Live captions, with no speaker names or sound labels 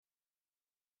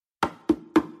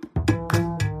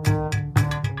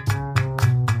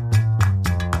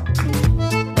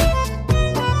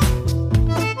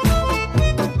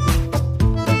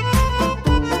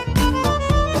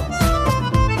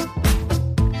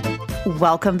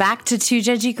Welcome back to Two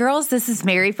Judgy Girls. This is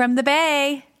Mary from the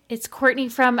Bay. It's Courtney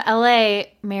from LA.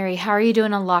 Mary, how are you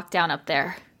doing on lockdown up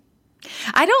there?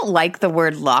 I don't like the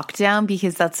word lockdown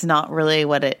because that's not really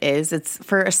what it is. It's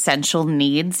for essential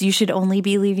needs. You should only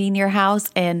be leaving your house,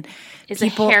 and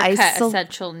people a haircut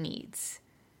essential needs?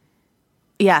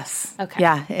 Yes. Okay.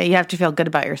 Yeah, you have to feel good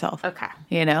about yourself. Okay.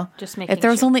 You know? Just making if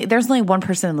there's sure. There's only one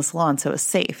person in the salon, so it's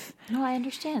safe. No, I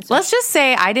understand. So Let's just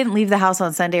say I didn't leave the house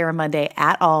on Sunday or Monday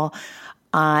at all.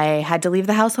 I had to leave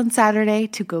the house on Saturday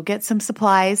to go get some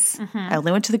supplies. I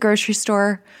only went to the grocery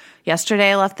store.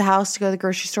 Yesterday, I left the house to go to the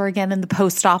grocery store again, and the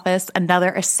post office,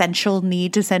 another essential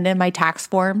need to send in my tax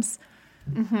forms.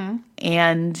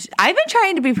 And I've been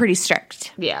trying to be pretty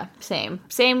strict. Yeah, same.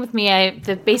 Same with me.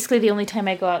 Basically the only time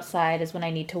I go outside is when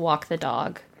I need to walk the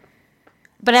dog.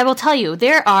 But I will tell you,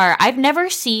 I've never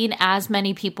seen as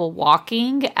many people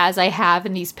walking as I have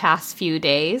in these past few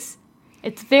days.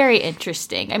 It's very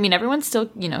interesting. I mean, everyone's still,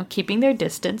 keeping their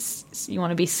distance. You want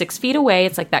to be 6 feet away.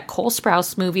 It's like that Cole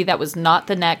Sprouse movie that was not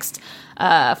the next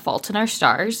Fault in Our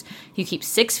Stars. You keep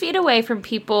 6 feet away from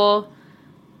people.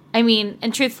 I mean,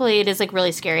 and truthfully, it is like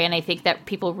really scary. And I think that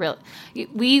people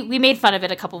we made fun of it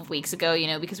a couple of weeks ago,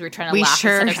 because we were trying to laugh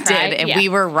instead of cry. We sure did. And we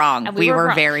were wrong. And we were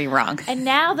wrong. Very wrong. And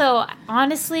now, though,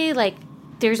 honestly,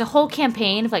 there's a whole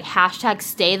campaign of hashtag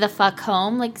stay the fuck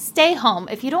home. Stay home.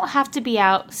 If you don't have to be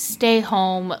out, stay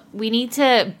home. We need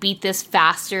to beat this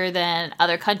faster than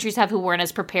other countries have who weren't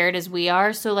as prepared as we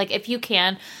are. So if you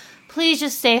can, please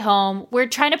just stay home. We're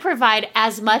trying to provide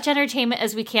as much entertainment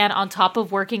as we can on top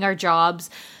of working our jobs.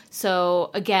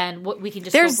 So again, what we can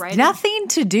just there's go right nothing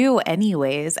to do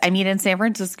anyways. I mean, in San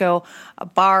Francisco,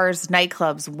 bars,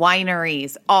 nightclubs,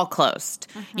 wineries, all closed.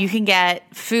 You can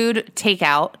get food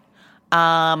takeout.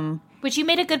 Which you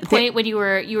made a good point when you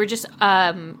were just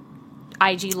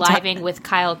IG living with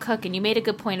Kyle Cook, and you made a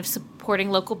good point of supporting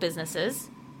local businesses.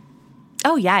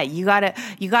 Oh yeah, you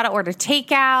gotta order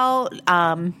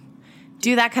takeout,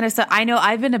 do that kind of stuff. I know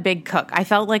I've been a big cook. I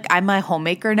felt like I'm a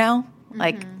homemaker now.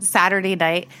 Saturday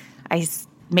night, I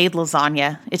made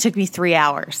lasagna. It took me 3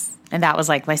 hours, and that was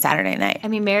my Saturday night. I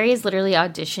mean, Mary is literally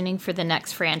auditioning for the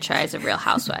next franchise of Real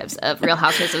Housewives of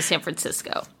San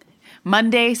Francisco.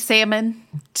 Monday, salmon.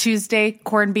 Tuesday,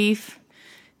 corned beef.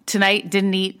 Tonight,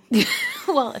 didn't eat.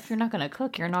 Well, if you're not going to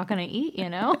cook, you're not going to eat,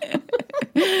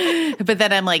 But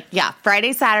then I'm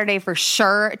Friday, Saturday for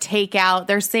sure, takeout.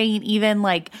 They're saying even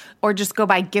or just go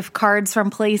buy gift cards from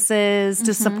places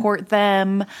to support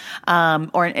them,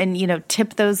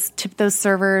 tip those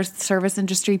servers, service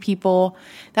industry people.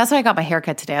 That's why I got my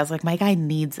haircut today. I was like, my guy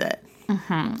needs it.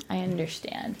 I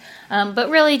understand. But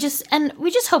really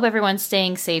we just hope everyone's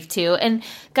staying safe too. And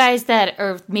guys that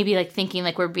are maybe thinking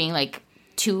we're being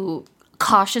too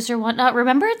cautious or whatnot,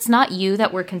 remember it's not you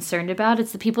that we're concerned about.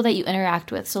 It's the people that you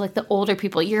interact with. So the older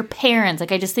people, your parents,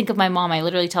 I just think of my mom. I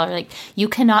literally tell her you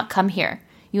cannot come here.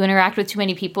 You interact with too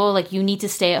many people. You need to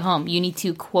stay at home. You need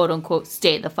to quote unquote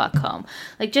stay the fuck home.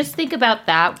 Just think about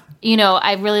that.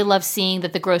 I really love seeing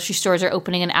that the grocery stores are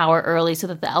opening an hour early so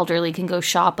that the elderly can go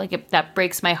shop. That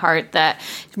breaks my heart that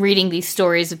reading these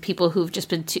stories of people who've just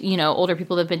been older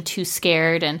people that have been too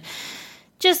scared, and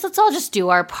let's all just do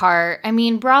our part. I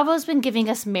mean, Bravo's been giving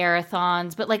us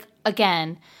marathons, but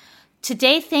again,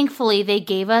 today, thankfully, they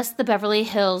gave us the Beverly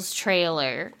Hills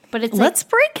trailer. But it's let's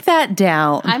break that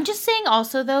down. I'm just saying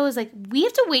also, though, is we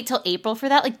have to wait till April for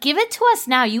that. Give it to us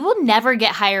now. You will never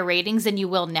get higher ratings than you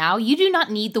will now. You do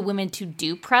not need the women to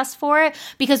do press for it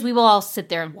because we will all sit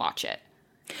there and watch it.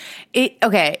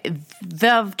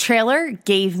 The trailer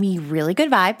gave me really good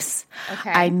vibes.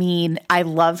 Okay. I mean, I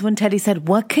loved when Teddy said,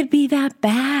 "What could be that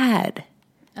bad?"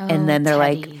 And then they're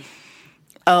Teddy.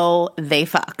 "Oh, they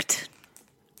fucked."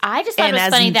 I just thought it was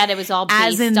funny that it was all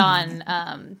based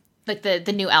on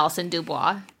the new Alison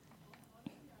Dubois.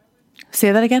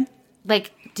 Say that again?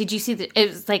 Did you see it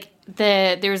was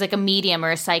there was a medium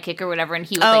or a psychic or whatever, and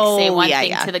he would say one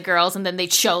thing to the girls, and then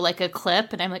they'd show a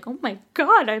clip, and I'm oh my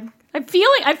god, I'm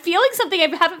feeling something I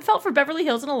haven't felt for Beverly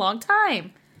Hills in a long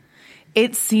time.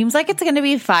 It seems like it's going to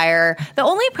be fire. The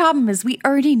only problem is we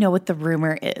already know what the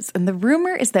rumor is. And the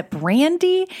rumor is that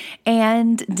Brandy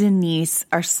and Denise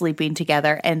are sleeping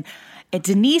together. And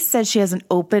Denise says she has an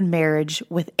open marriage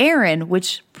with Aaron,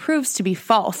 which proves to be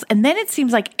false. And then it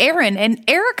seems like Aaron and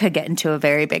Erica get into a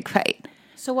very big fight.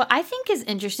 So what I think is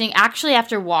interesting, actually,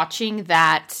 after watching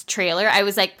that trailer, I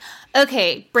was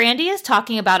okay, Brandy is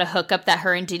talking about a hookup that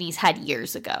her and Denise had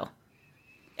years ago.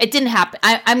 It didn't happen.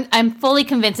 I'm fully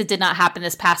convinced it did not happen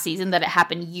this past season, that it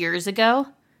happened years ago.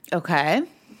 Okay.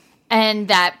 And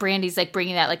that Brandy's like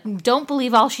bringing that, like, don't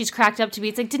believe all she's cracked up to be.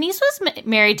 It's like Denise was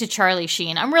married to Charlie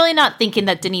Sheen. I'm really not thinking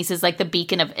that Denise is like the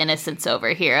beacon of innocence over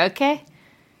here, okay?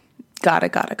 Got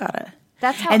it.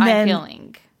 That's how I'm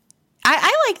feeling.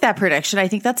 I like that prediction. I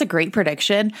think that's a great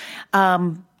prediction.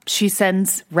 She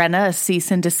sends Rinna a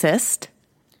cease and desist.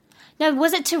 Now,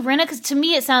 was it to Rinna? Because to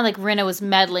me it sounded like Rinna was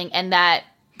meddling and that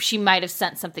she might have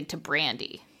sent something to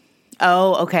Brandy.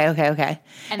 Oh, okay.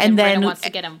 And then Rinna wants to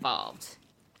get involved.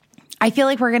 I feel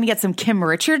like we're going to get some Kim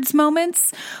Richards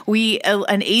moments.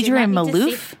 An Adrian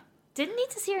Malouf. Didn't need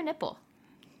to see her nipple.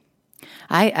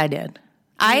 I did.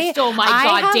 You stole my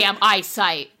goddamn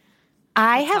eyesight.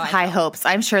 I have high hopes.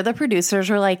 I'm sure the producers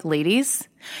were like, ladies,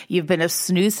 you've been a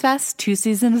snooze fest 2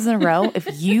 seasons in a row. If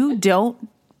you don't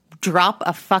drop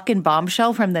a fucking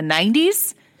bombshell from the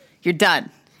 90s, you're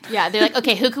done. Yeah, they're like,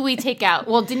 okay, who can we take out?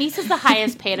 Well, Denise is the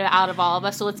highest paid out of all of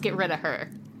us, so let's get rid of her.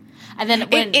 And then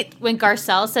when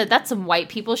Garcelle said that's some white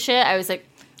people shit, I was like,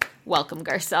 welcome,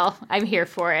 Garcelle. I'm here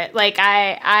for it. Like,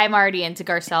 I'm already into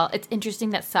Garcelle. It's interesting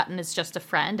that Sutton is just a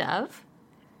friend of.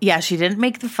 Yeah, she didn't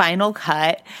make the final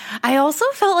cut. I also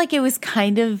felt like it was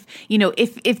kind of,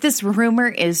 if this rumor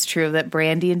is true that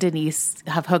Brandy and Denise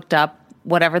have hooked up,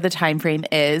 whatever the time frame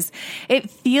is, it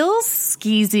feels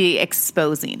skeezy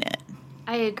exposing it.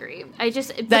 I agree.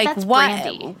 But that's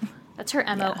Brandy. That's her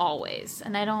MO always,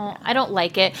 and I don't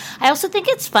like it. I also think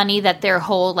it's funny that their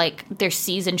whole their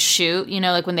season shoot,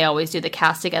 like when they always do the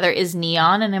cast together, is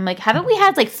neon, and I'm like, haven't we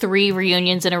had 3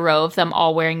 reunions in a row of them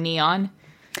all wearing neon?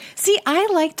 See, I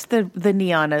liked the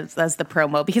neon as the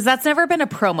promo because that's never been a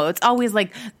promo. It's always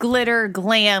like glitter,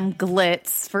 glam,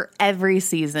 glitz for every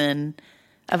season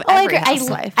of every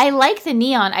housewife. I like the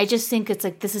neon. I just think it's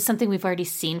like this is something we've already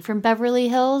seen from Beverly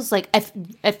Hills. Like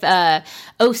if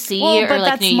OC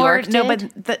or New York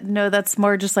did. No, that's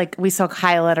more just like we saw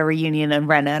Kyle at a reunion and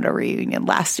Ren at a reunion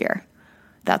last year.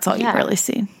 That's all you've really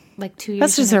seen. Like 2 years.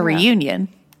 That's just a reunion.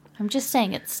 I'm just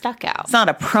saying it stuck out. It's not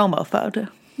a promo photo.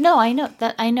 No, I know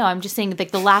that. I know. I'm just saying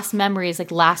the last memory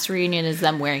is last reunion is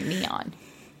them wearing neon.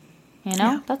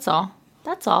 Yeah. That's all.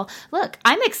 That's all. Look,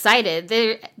 I'm excited.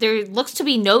 There looks to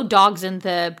be no dogs in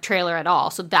the trailer at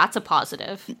all, so that's a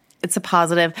positive. It's a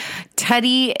positive.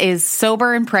 Teddy is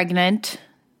sober and pregnant.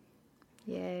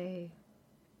 Yay.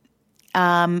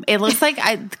 It looks like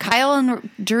Kyle and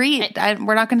Dorit,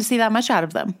 we're not going to see that much out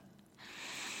of them.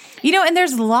 And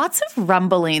there's lots of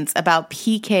rumblings about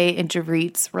PK and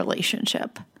Dorit's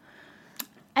relationship.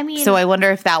 I mean, so I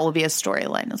wonder if that will be a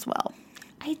storyline as well.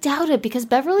 I doubt it because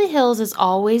Beverly Hills is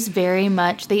always very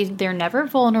much they're never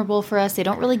vulnerable for us. They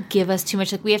don't really give us too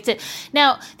much. We have to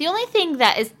now. The only thing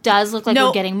that does look like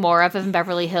we're getting more of in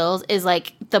Beverly Hills is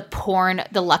the porn,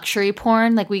 the luxury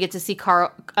porn. We get to see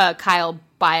Kyle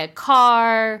buy a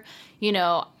car.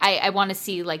 I want to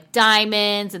see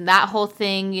diamonds and that whole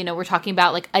thing. We're talking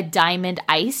about a diamond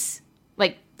ice,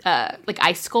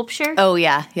 ice sculpture. Oh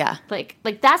yeah.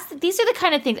 These are the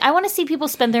kind of things I want to see people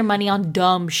spend their money on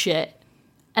dumb shit.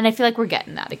 And I feel like we're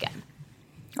getting that again.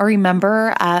 Or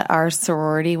remember at our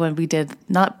sorority when we did,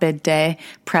 not bid day,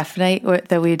 pref night,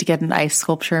 that we had to get an ice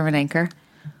sculpture of an anchor?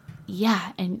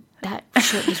 Yeah, and that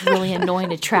shit was really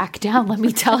annoying to track down, let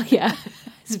me tell you.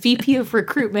 As VP of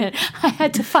recruitment, I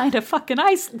had to find a fucking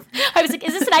ice. I was like,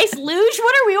 is this an ice luge?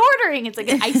 What are we ordering? It's like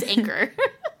an ice anchor.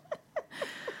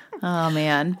 Oh,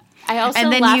 man. I also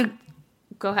and then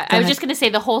Go ahead. I was just going to say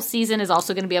the whole season is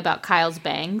also going to be about Kyle's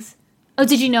bangs. Oh,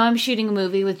 did you know I'm shooting a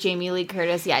movie with Jamie Lee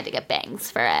Curtis? Yeah, I had to get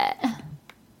bangs for it.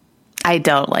 I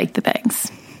don't like the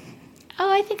bangs.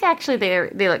 Oh, I think actually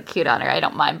they look cute on her. I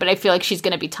don't mind, but I feel like she's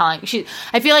going to be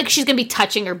I feel like she's going to be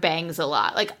touching her bangs a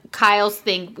lot. Kyle's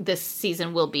thing this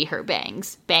season will be her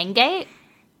bangs. Banggate?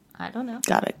 I don't know.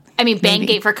 Got it. I mean,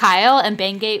 Banggate for Kyle and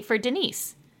Banggate for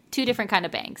Denise. 2 different kind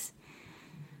of bangs.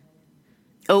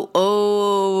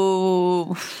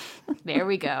 Oh. There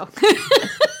we go.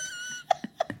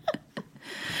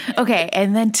 Okay,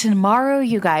 and then tomorrow,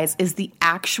 you guys, is the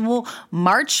actual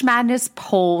March Madness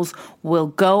polls will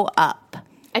go up.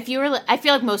 I feel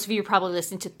like most of you are probably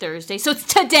listening to Thursday, so it's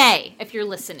today if you're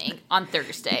listening on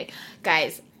Thursday.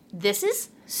 Guys, this is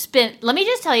let me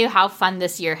just tell you how fun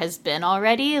this year has been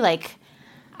already.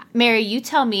 Mary, you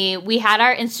tell me, we had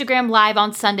our Instagram live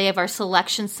on Sunday of our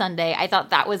selection Sunday. I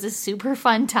thought that was a super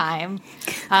fun time.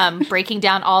 Breaking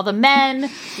down all the men.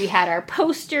 We had our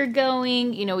poster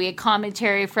going. We had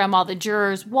commentary from all the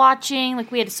jurors watching.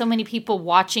 We had so many people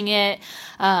watching it.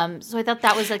 So I thought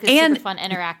that was a super fun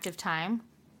interactive time.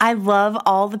 I love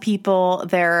all the people.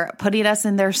 They're putting us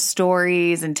in their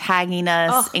stories and tagging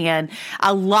us. Oh. And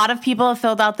a lot of people have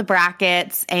filled out the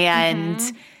brackets and...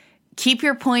 Mm-hmm. Keep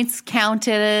your points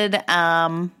counted.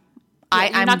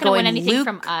 You're not going to win anything Luke,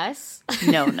 from us.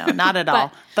 No, not at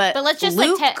all. But let's just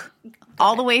Luke,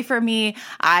 all ahead. the way for me.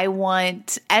 I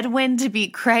want Edwin to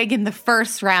beat Craig in the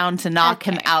first round to knock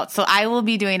him out. So I will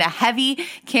be doing a heavy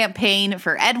campaign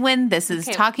for Edwin. This is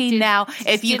talking now.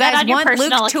 If you guys want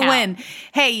Luke to win,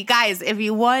 hey, you guys, if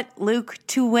you want Luke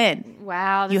to win,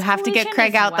 wow, you have to get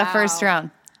Craig out the first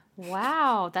round.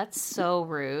 Wow, that's so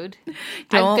rude.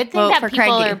 Don't good thing vote that for people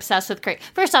Craigie. are obsessed with Craig.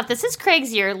 First off, this is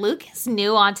Craig's year. Luke is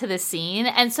new onto the scene,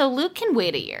 and so Luke can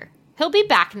wait a year. He'll be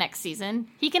back next season.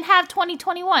 He can have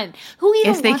 2021. Who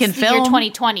even if they wants can the year film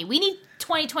 2020? We need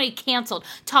 2020 canceled.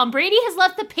 Tom Brady has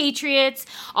left the Patriots.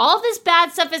 All of this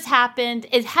bad stuff has happened.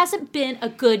 It hasn't been a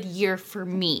good year for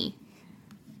me.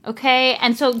 Okay?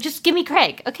 And so just give me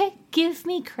Craig. Okay? Give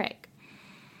me Craig.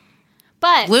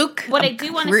 But Luke, what I'm I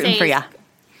do want to rooting say for is, ya.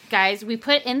 guys, we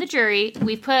put in the jury,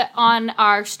 we put on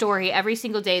our story every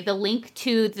single day the link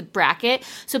to the bracket.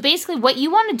 So basically what you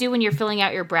want to do when you're filling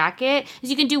out your bracket is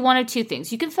you can do one of two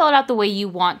things. You can fill it out the way you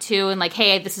want to and like,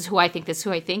 hey, this is who I think, this is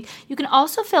who I think. You can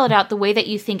also fill it out the way that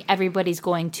you think everybody's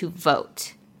going to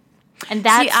vote. And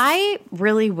that's... See, I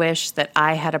really wish that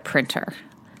I had a printer.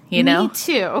 You know? Me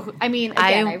too. I mean,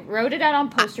 again, I wrote it out on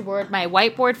poster board. My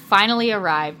whiteboard finally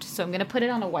arrived, so I'm going to put it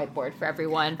on a whiteboard for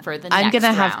everyone for the next round. I'm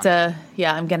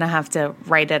going to have to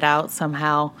write it out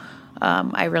somehow.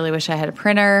 I really wish I had a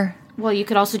printer. Well, you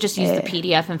could also just use the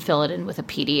PDF and fill it in with a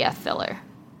PDF filler.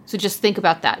 So just think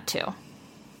about that too.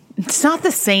 It's not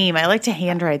the same. I like to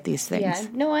handwrite these things. Yeah,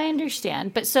 no, I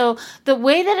understand. But so the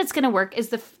way that it's going to work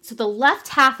is the left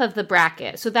half of the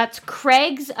bracket. So that's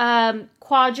Craig's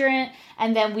quadrant,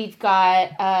 and then we've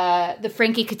got the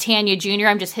Frankie Catania Jr.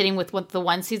 I'm just hitting with what the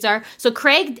one seeds are. So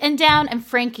Craig and down and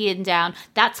Frankie and down.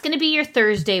 That's going to be your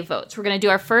Thursday votes. We're going to do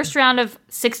our first round of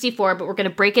 64, but we're going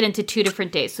to break it into 2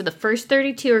 different days. So the first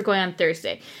 32 are going on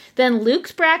Thursday. Then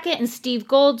Luke's bracket and Steve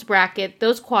Gold's bracket,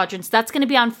 those quadrants, that's going to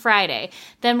be on Friday.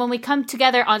 Then when we come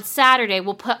together on Saturday,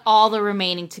 we'll put all the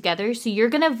remaining together. So you're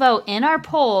going to vote in our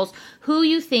polls who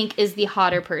you think is the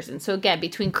hotter person. So again,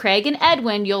 between Craig and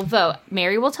Edwin, you'll vote.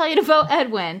 Mary will tell you to vote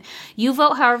Edwin. You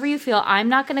vote however you feel. I'm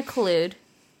not going to collude.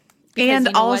 And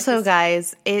also,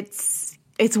 guys, it's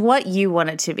what you want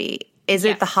it to be. Is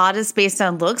it the hottest based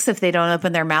on looks if they don't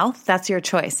open their mouth? That's your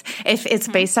choice. If it's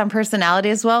based on personality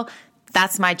as well,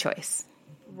 that's my choice.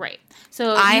 Right.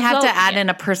 So I have to add in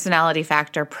a personality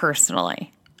factor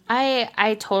personally.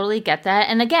 I totally get that.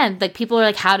 And again, like people are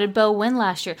like, how did Bo win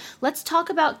last year? Let's talk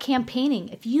about campaigning.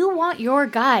 If you want your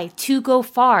guy to go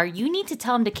far, you need to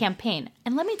tell him to campaign.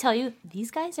 And let me tell you, these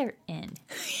guys are in.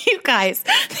 You guys,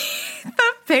 the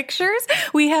pictures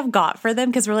we have got for them,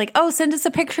 because we're like, oh, send us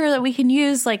a picture that we can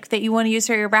use, like that you want to use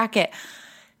for your bracket.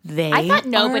 I thought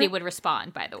nobody would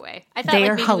respond, by the way. I thought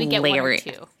like maybe we get 1 or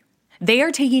 2. They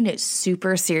are taking it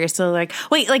super seriously. Like,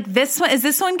 wait, like this one, is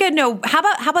this one good? No,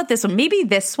 how about this one? Maybe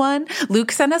this one.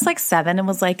 Luke sent us like 7 and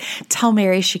was like, tell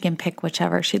Mary she can pick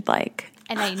whichever she'd like.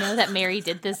 And I know that Mary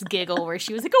did this giggle where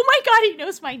she was like, oh my God, he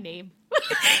knows my name.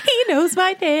 He knows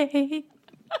my name.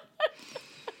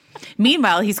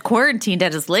 Meanwhile, he's quarantined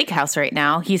at his lake house right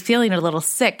now. He's feeling a little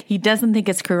sick. He doesn't think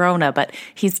it's corona, but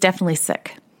he's definitely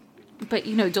sick. But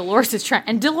you know, Dolores is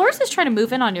trying to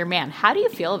move in on your man. How do you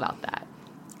feel about that?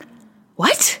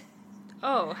 What?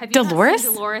 Oh, have you Dolores?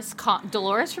 Not seen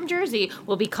Dolores from Jersey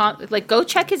will be like, go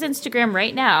check his Instagram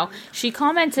right now. She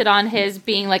commented on his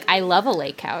being like, I love a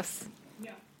lake house.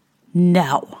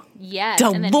 No. Yes.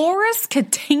 Dolores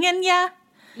Catania?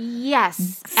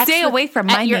 Yes. Stay away from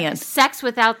my man. Sex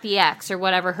Without the X, or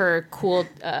whatever her cool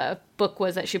book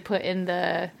was that she put in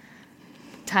the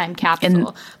time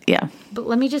capsule. Yeah. But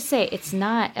let me just say, it's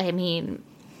not, I mean,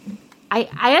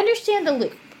 I understand the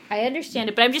loop. I understand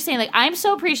it, but I'm just saying, like, I'm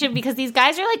so appreciative because these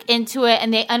guys are, like, into it,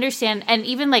 and they understand, and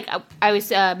even, like, I was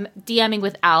DMing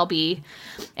with Albie,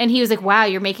 and he was like, wow,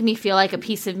 you're making me feel like a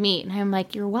piece of meat, and I'm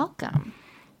like, you're welcome.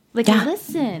 Like,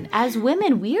 listen, as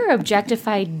women, we are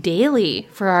objectified daily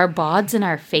for our bods and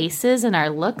our faces and our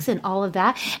looks and all of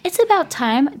that. It's about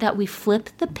time that we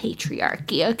flip the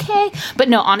patriarchy, okay? But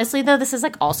no, honestly, though, this is,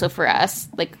 like, also for us,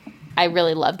 like, I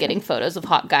really love getting photos of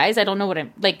hot guys. I don't know what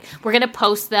I'm like. We're going to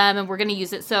post them and we're going to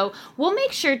use it. So we'll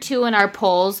make sure too in our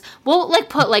polls, we'll like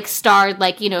put like starred,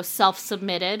 like, you know,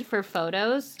 self-submitted for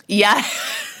photos. Yeah.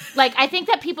 Like, I think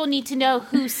that people need to know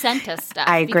who sent us stuff.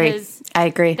 I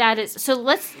agree. That is, so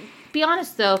let's be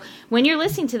honest though, when you're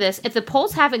listening to this, if the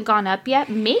polls haven't gone up yet,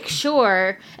 make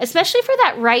sure, especially for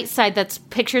that right side that's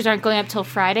pictures aren't going up till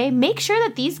Friday, make sure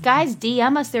that these guys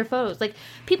DM us their photos. Like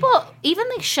people, even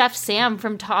like Chef Sam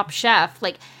from Top Chef,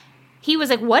 like he was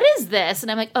like, what is this?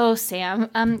 And I'm like, oh, Sam,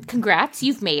 congrats,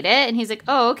 you've made it. And he's like,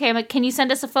 oh, okay. I'm like, can you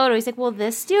send us a photo? He's like, well,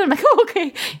 this dude. I'm like, oh,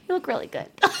 okay. You look really good.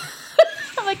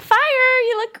 I'm like, fire,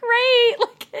 you look great.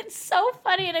 Like, it's so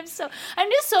funny. And I'm just so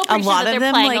appreciative that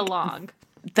they're playing along.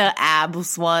 The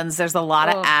abs ones, there's a lot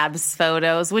of abs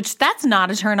photos, which that's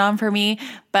not a turn on for me.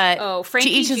 But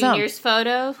Frankie Jr.'s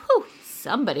photo,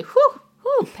 somebody,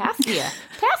 pass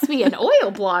me an oil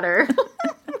blotter.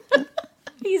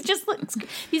 These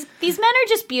men are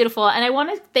just beautiful, and I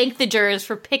want to thank the jurors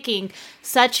for picking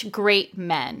such great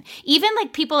men. Even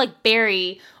like people like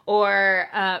Barry or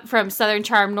from Southern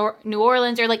Charm, New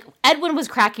Orleans, or like Edwin was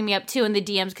cracking me up too in the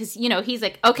DMs because he's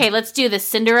like, okay, let's do this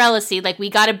Cinderella seed, like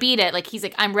we got to beat it. Like he's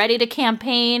like, I'm ready to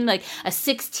campaign like a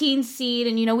 16 seed,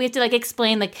 and we have to like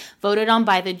explain like voted on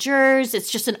by the jurors. It's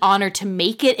just an honor to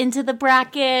make it into the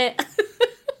bracket.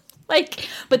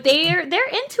 But they're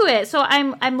into it, so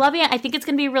I'm loving it. I think it's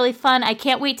going to be really fun. I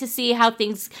can't wait to see how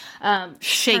things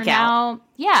shake out.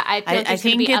 Yeah, I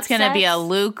think it's going to be a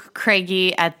Luke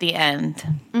Craigie at the end.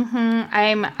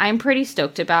 Mm-hmm. I'm pretty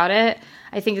stoked about it.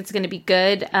 I think it's going to be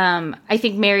good. I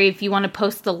think, Mary, if you want to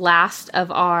post the last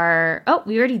of our... Oh,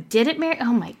 we already did it, Mary?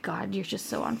 Oh, my God. You're just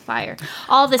so on fire.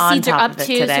 All the seeds are up,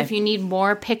 too, so if you need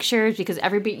more pictures, because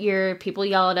every year people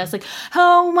yell at us, like,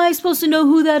 how am I supposed to know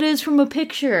who that is from a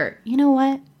picture? You know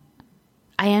what?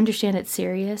 I understand it's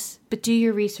serious, but do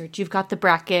your research. You've got the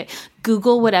bracket.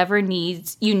 Google whatever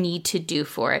you need to do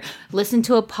for it. Listen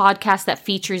to a podcast that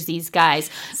features these guys.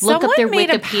 Look up their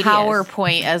Wikipedia. Someone made a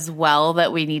PowerPoint as well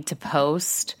that we need to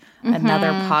post. Mm-hmm.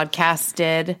 Another podcast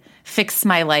did. Fix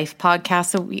My Life podcast.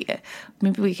 So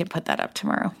maybe we could put that up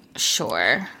tomorrow.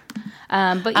 Sure.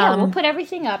 But yeah, we'll put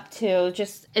everything up too.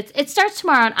 Just it starts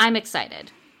tomorrow, and I'm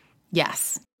excited.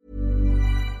 Yes.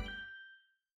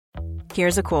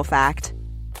 Here's a cool fact.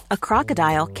 A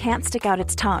crocodile can't stick out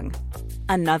its tongue.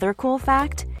 Another cool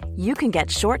fact, you can get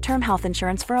short-term health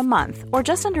insurance for a month or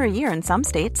just under a year in some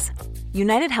states.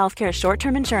 United Healthcare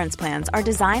short-term insurance plans are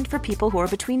designed for people who are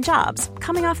between jobs,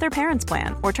 coming off their parents'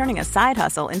 plan, or turning a side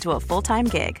hustle into a full-time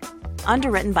gig.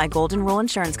 Underwritten by Golden Rule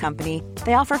Insurance Company,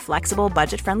 they offer flexible,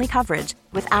 budget-friendly coverage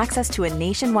with access to a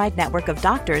nationwide network of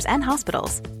doctors and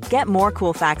hospitals. Get more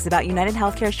cool facts about United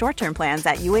Healthcare short-term plans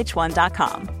at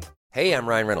uh1.com. Hey, I'm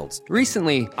Ryan Reynolds.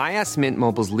 Recently, I asked Mint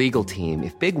Mobile's legal team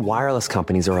if big wireless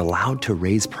companies are allowed to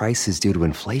raise prices due to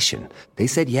inflation. They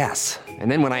said yes.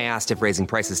 And then when I asked if raising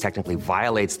prices technically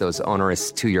violates those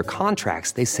onerous two-year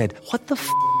contracts, they said, what the f***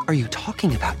 are you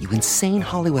talking about, you insane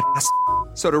Hollywood ass f-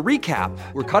 So to recap,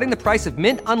 we're cutting the price of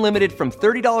Mint Unlimited from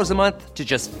 $30 a month to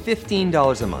just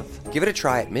 $15 a month. Give it a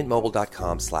try at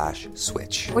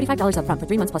mintmobile.com/switch. $45 up front for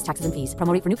 3 months plus taxes and fees.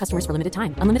 Promo rate for new customers for limited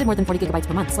time. Unlimited more than 40 gigabytes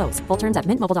per month. Slows full terms at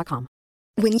mintmobile.com.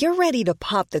 When you're ready to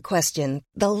pop the question,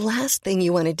 the last thing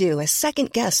you want to do is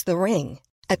second-guess the ring.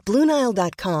 At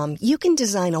BlueNile.com, you can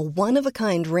design a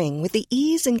one-of-a-kind ring with the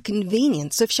ease and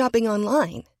convenience of shopping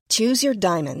online. Choose your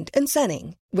diamond and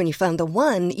setting. When you find the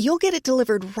one, you'll get it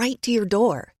delivered right to your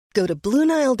door. Go to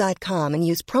BlueNile.com and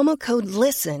use promo code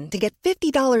LISTEN to get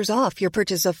 $50 off your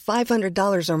purchase of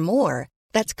 $500 or more.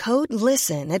 That's code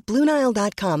LISTEN at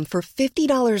BlueNile.com for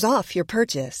 $50 off your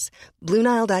purchase.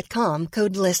 BlueNile.com,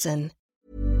 code LISTEN.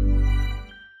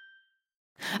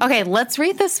 Okay, let's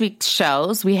read this week's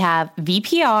shows. We have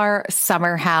VPR,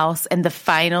 Summer House, and the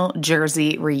final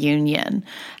Jersey reunion.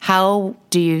 How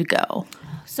do you go?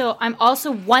 So I'm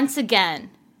also, once again,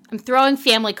 I'm throwing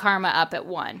Family Karma up at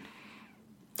 1.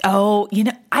 Oh,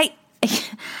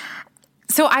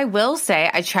 so I will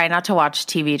say I try not to watch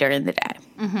TV during the day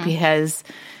because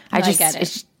I just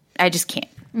can't.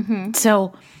 Mm-hmm.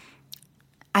 So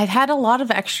I've had a lot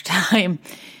of extra time.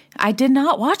 I did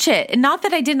not watch it. And not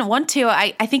that I didn't want to.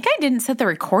 I think I didn't set the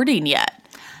recording yet.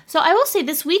 So I will say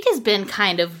this week has been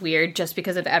kind of weird just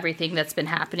because of everything that's been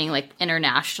happening like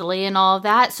internationally and all of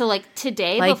that. So like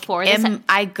today before this. Am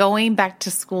I going back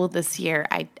to school this year?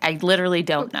 I literally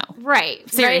don't know. Right.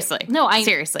 Seriously. Right? No,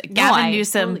 seriously. Gavin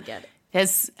Newsom totally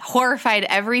has horrified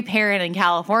every parent in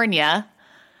California.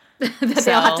 That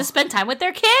they all have to spend time with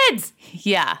their kids.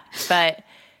 Yeah. But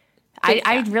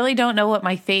I really don't know what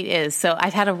my fate is. So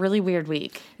I've had a really weird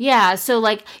week. Yeah. So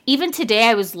like even today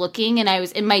I was looking and I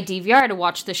was in my DVR to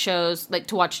watch the shows, like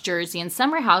to watch Jersey and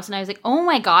Summer House. And I was like, oh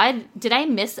my God, did I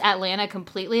miss Atlanta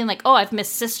completely? And like, oh, I've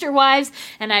missed Sister Wives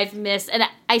and and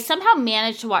I somehow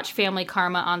managed to watch Family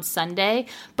Karma on Sunday.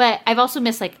 But I've also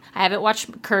missed, like, I haven't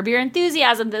watched Curb Your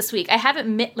Enthusiasm this week. I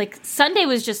haven't, Sunday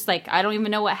was just like, I don't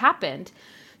even know what happened.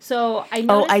 So I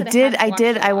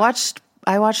noticed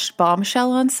I watched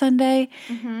Bombshell on Sunday,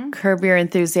 Curb Your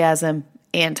Enthusiasm,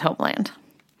 and Homeland.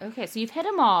 Okay, so you've hit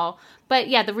them all. But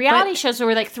yeah, the reality shows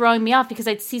were like throwing me off because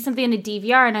I'd see something in a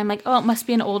DVR and I'm like, oh, it must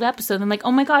be an old episode. And I'm like,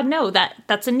 oh my God, no,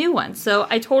 that's a new one. So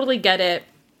I totally get it.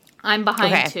 I'm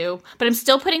behind 2. But I'm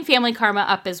still putting Family Karma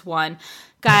up as 1.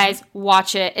 Guys,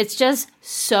 watch it. It's just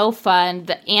so fun.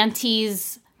 The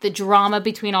aunties, the drama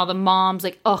between all the moms,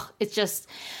 like, oh, it's just,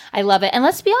 I love it. And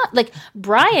let's be honest, like,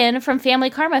 Brian from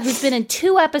Family Karma, who's been in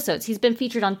 2 episodes, he's been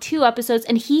featured on 2 episodes,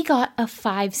 and he got a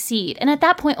 5 seed. And at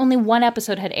that point, only 1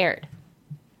 episode had aired.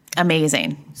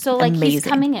 Amazing. So, like, he's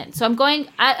coming in. So I'm going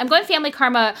Family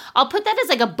Karma. I'll put that as,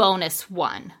 like, a bonus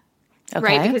 1. Okay.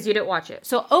 Right? Because you didn't watch it.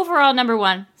 So overall, number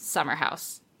 1, Summer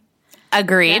House.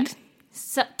 Agreed. Okay.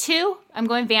 So, 2, I'm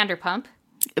going Vanderpump.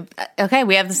 Okay,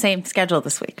 we have the same schedule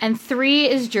this week. And 3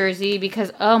 is Jersey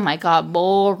because, oh my God,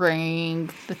 boring.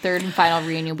 The 3rd and final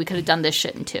reunion. We could have done this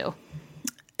shit in 2.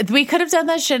 We could have done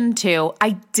that shit in 2.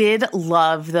 I did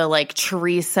love the, like,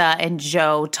 Teresa and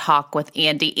Joe talk with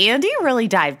Andy. Andy really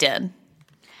dived in.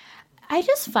 I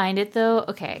just find it, though,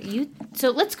 okay,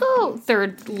 so let's go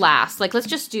 3rd last. Like, let's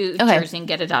just do Jersey and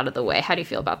get it out of the way. How do you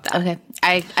feel about that? Okay,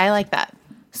 I like that.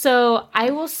 So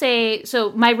I will say,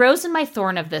 so my rose and my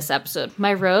thorn of this episode.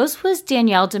 My rose was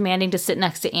Danielle demanding to sit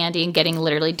next to Andy and getting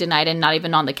literally denied and not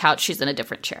even on the couch. She's in a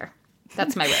different chair.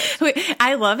 That's my rose.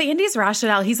 I love Andy's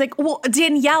rationale. He's like, well,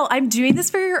 Danielle, I'm doing this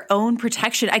for your own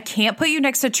protection. I can't put you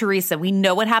next to Teresa. We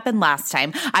know what happened last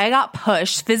time. I got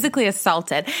pushed, physically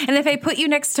assaulted. And if I put you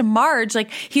next to Marge, like,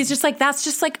 he's just like, that's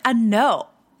just like a no.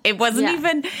 It wasn't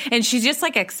even, and she just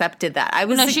like accepted that. I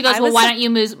was no, like, she goes, well, why don't you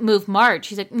move Marge?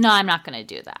 She's like, no, I'm not going to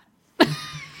do that.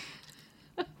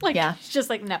 Like, yeah, she's just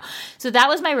like, no. So that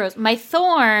was my rose. My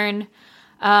thorn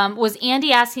was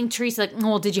Andy asking Teresa, like,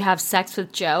 well, did you have sex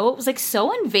with Joe? It was like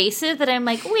so invasive that I'm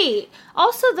like, wait.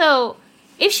 Also, though,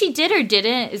 if she did or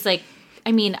didn't, is like,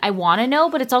 I mean, I want to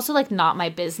know, but it's also like not my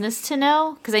business to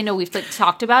know because I know we've like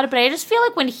talked about it. But I just feel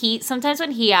like sometimes when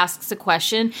he asks a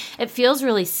question, it feels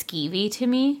really skeevy to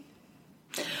me.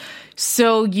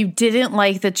 So you didn't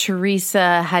like that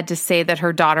Teresa had to say that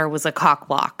her daughter was a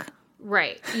cockblock?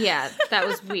 Right. Yeah, that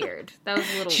was weird. That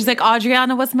was a little. She's weird. like,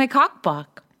 Adriana was my cockblock.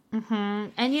 Mm-hmm.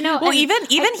 And you know, well, he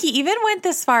even went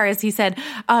this far as he said,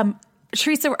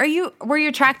 Teresa, were you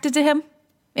attracted to him?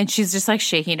 And she's just like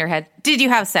shaking her head. Did you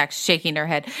have sex? Shaking her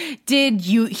head.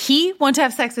 He want to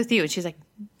have sex with you? And she's like,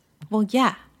 well,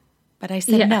 yeah, but I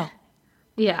said no.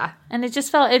 Yeah. And it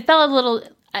felt a little,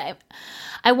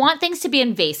 I want things to be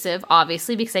invasive,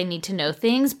 obviously, because I need to know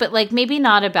things, but like maybe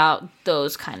not about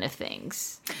those kind of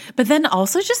things. But then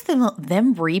also just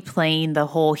them replaying the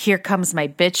whole "here comes my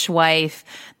bitch wife,"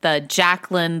 the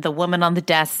Jacqueline, the woman on the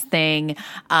desk thing,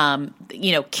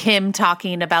 Kim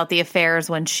talking about the affairs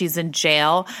when she's in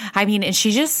jail. I mean, and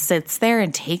she just sits there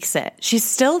and takes it. She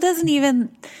still doesn't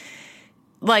even.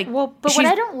 Like, well, but what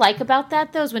I don't like about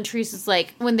that, though, is when Teresa's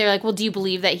like, when they're like, well, do you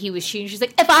believe that he was cheating? She's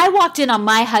like, if I walked in on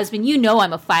my husband, you know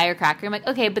I'm a firecracker. I'm like,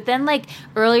 okay, but then, like,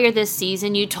 earlier this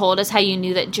season, you told us how you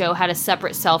knew that Joe had a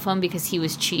separate cell phone because he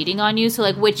was cheating on you. So,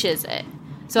 like, which is it?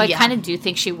 So I kind of do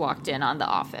think she walked in on The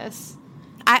Office.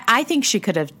 I think she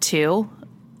could have, too.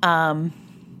 And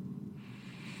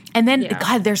then,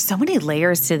 God, there's so many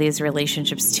layers to these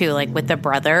relationships, too. Like, with the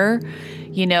brother,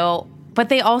 but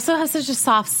they also have such a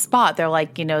soft spot. They're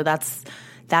like,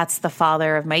 that's the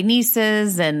father of my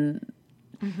nieces. And,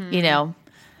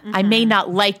 I may not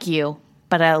like you,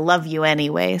 but I love you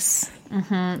anyways.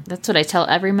 Mm-hmm. That's what I tell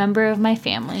every member of my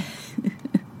family.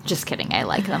 Just kidding. I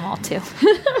like them all, too.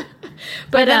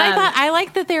 But then I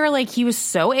like that they were like, he was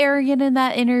so arrogant in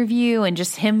that interview and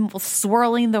just him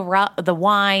swirling the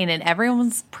wine and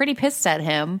everyone's pretty pissed at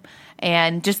him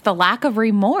and just the lack of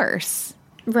remorse.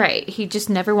 Right. He just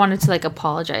never wanted to like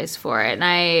apologize for it. And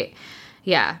I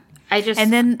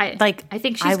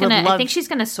think she's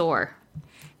gonna soar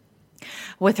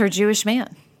with her Jewish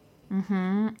man.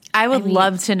 Mm-hmm. I would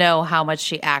love to know how much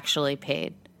she actually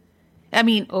paid. I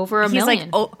mean, over $1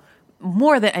 million. Like,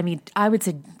 more than, I would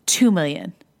say $2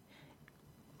 million.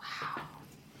 Wow.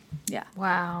 Yeah.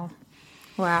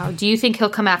 Wow. Do you think he'll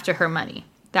come after her money?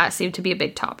 That seemed to be a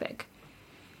big topic.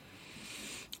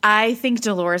 I think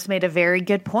Dolores made a very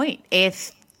good point.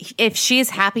 If she's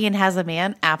happy and has a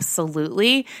man,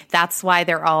 absolutely. That's why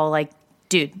they're all like,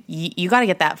 dude, you got to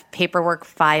get that paperwork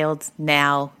filed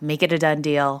now. Make it a done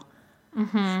deal.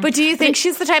 Mm-hmm. But do you think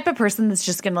she's the type of person that's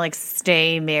just going to like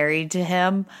stay married to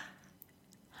him?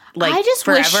 Like, I just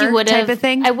forever wish she would have. Type of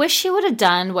thing? I wish she would have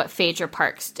done what Phaedra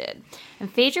Parks did.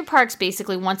 And Phaedra Parks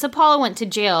basically, once Apollo went to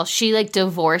jail, she like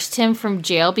divorced him from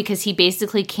jail because he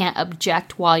basically can't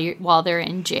object while they're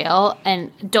in jail.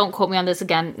 And don't quote me on this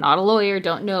again, not a lawyer,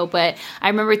 don't know, but I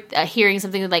remember hearing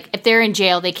something like, if they're in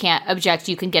jail, they can't object,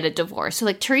 you can get a divorce. So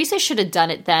like Teresa should have done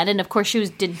it then, and of course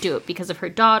didn't do it because of her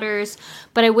daughters.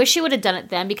 But I wish she would have done it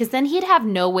then, because then he'd have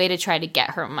no way to try to get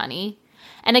her money.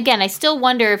 And again, I still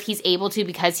wonder if he's able to,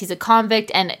 because he's a convict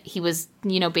and he was,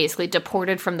 basically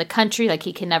deported from the country, like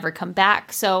he can never come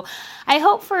back. So I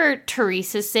hope for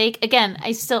Teresa's sake, again,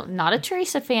 I'm still not a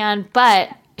Teresa fan,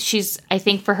 but I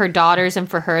think for her daughters and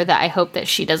for her, that I hope that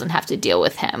she doesn't have to deal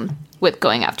with him with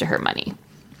going after her money.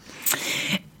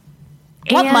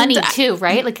 What money too,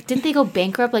 right? Like, didn't they go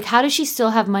bankrupt? Like, how does she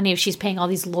still have money if she's paying all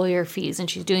these lawyer fees and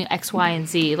she's doing X, Y, and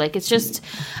Z? Like, it's just,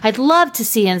 I'd love to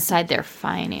see inside their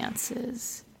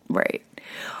finances. Right.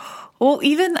 Well,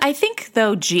 even, I think,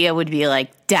 though, Gia would be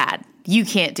like, Dad, you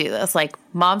can't do this. Like,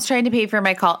 Mom's trying to pay for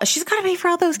my college. She's got to pay for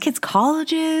all those kids'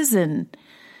 colleges. And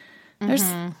there's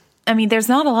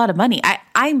not a lot of money.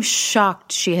 I'm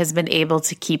shocked she has been able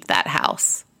to keep that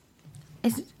house.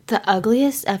 It's the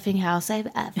ugliest effing house I've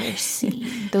ever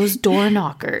seen. Those door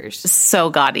knockers.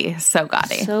 So gaudy. So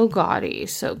gaudy. So gaudy.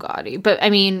 So gaudy. But,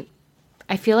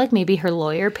 I feel like maybe her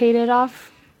lawyer paid it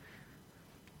off.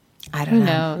 I don't know. Who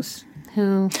knows?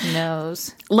 Who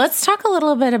knows? Let's talk a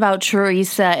little bit about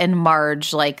Teresa and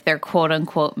Marge, like their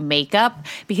quote-unquote makeup,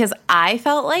 because I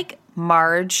felt like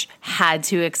Marge had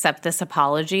to accept this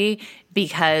apology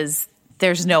because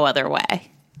there's no other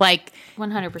way. Like,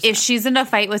 100%. If she's in a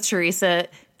fight with Teresa,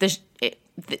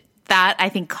 that I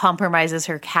think compromises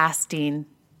her casting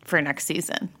for next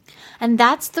season. And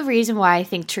that's the reason why I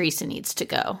think Teresa needs to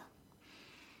go.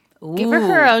 Give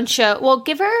her own show. Well,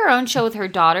 give her own show with her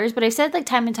daughters. But I've said like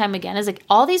time and time again, is like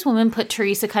all these women put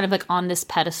Teresa kind of like on this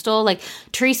pedestal. Like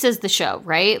Teresa's the show,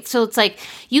 right? So it's like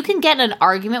you can get in an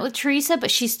argument with Teresa,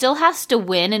 but she still has to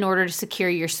win in order to secure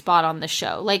your spot on the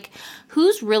show. Like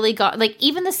who's really got, like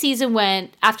even the season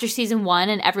when, after season 1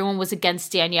 and everyone was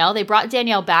against Danielle, they brought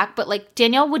Danielle back, but like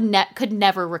Danielle could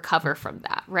never recover from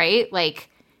that, right? Like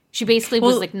she basically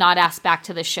was like not asked back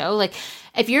to the show. Like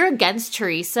if you're against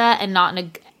Teresa and not in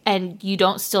a, and you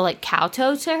don't still like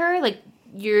kowtow to her, like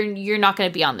you're not going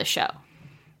to be on the show.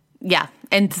 Yeah,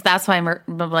 and that's why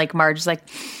Marge's like,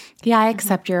 yeah, I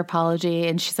accept your apology,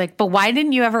 and she's like, but why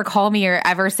didn't you ever call me or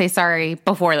ever say sorry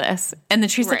before this? And then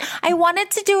she's like, I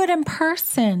wanted to do it in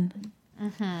person.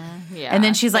 Mm-hmm. Yeah, and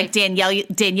then she's like, Danielle, you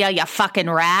fucking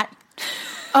rat.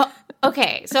 Oh,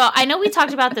 okay. So I know we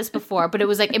talked about this before, but it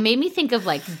was like it made me think of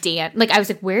like Dan. Like I was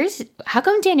like, how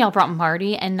come Danielle brought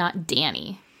Marty and not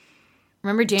Danny?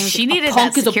 Remember, Jamie? She needed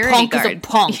that security guard. Is a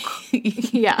punk.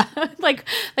 Yeah, like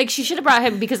she should have brought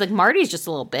him because like Marty's just a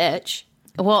little bitch.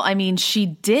 Well, I mean, she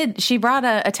did. She brought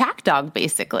a attack dog,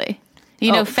 basically.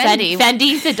 You know, Fendi.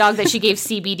 Fendi's the dog that she gave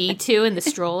CBD to in the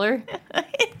stroller. I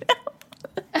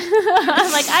know.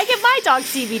 Like I give my dog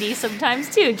CBD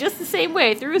sometimes too, just the same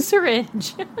way through a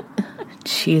syringe.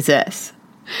 Jesus.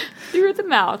 Through the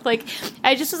mouth. Like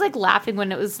I just was like laughing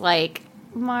when it was like,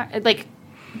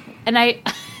 and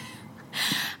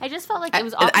I just felt like it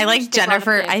was. I like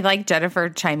Jennifer. I like Jennifer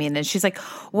chiming in, and she's like,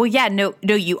 "Well, yeah, no,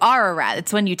 you are a rat.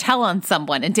 It's when you tell on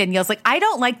someone." And Danielle's like, "I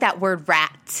don't like that word,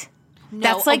 rat." No,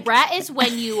 that's like a rat is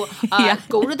when you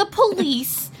go to the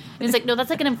police. And it's like, no, that's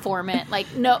like an informant.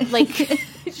 Like, no, like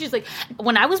she's like,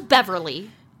 when I was Beverly,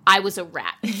 I was a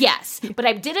rat. Yes, but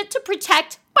I did it to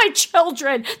protect my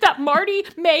children that Marty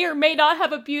may or may not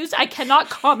have abused. I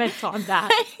cannot comment on that.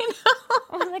 I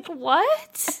know. I'm like,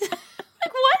 what?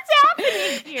 Like, what's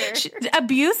happening here?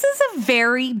 Abuse is a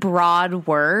very broad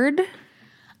word.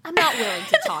 I'm not willing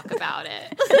to talk about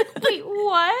it. Wait,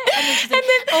 what? And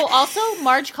then, also,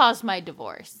 Marge caused my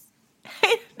divorce.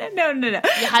 No. Wait,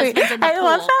 I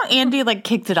love how Andy, like,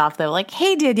 kicked it off, though. Like,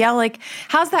 hey, Danielle, like,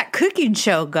 how's that cooking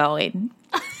show going?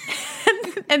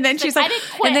 And then she's like, I didn't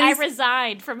quit. I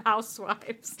resigned from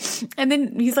Housewives. And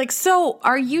then he's like, so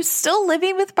are you still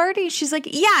living with Marty? She's like,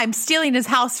 yeah, I'm stealing his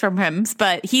house from him,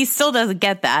 but he still doesn't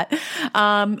get that.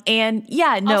 And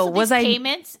yeah, no, also,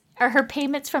 payments? Are her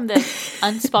payments from the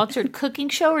unsponsored cooking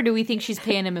show, or do we think she's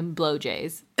paying him in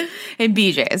blowjays? In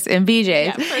BJ's.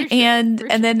 Yeah, for sure, and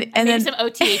then some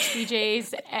OTH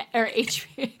BJ's or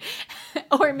HP,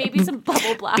 or maybe some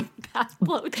bubble bath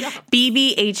blowjobs.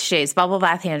 BBHJ's, bubble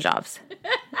bath hand jobs.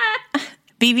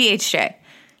 BBHJ.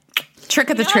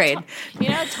 Trick of the trade.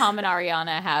 Tom and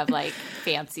Ariana have like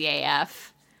fancy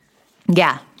AF.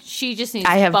 Yeah. She just needs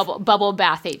bubble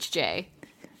bath HJ.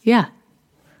 Yeah.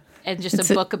 And just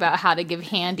a book about how to give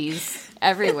handies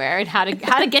everywhere and how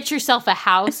to get yourself a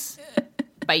house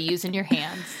by using your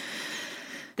hands.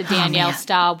 the Danielle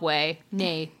Staub way,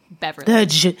 nay, Beverly.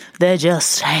 They're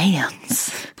just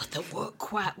hands. But they work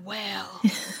quite well.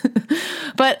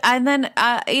 And then,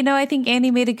 I think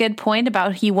Andy made a good point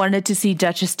about he wanted to see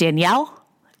Duchess Danielle.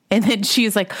 And then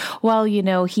she's like, well,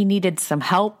 he needed some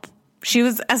help.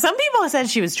 Some people said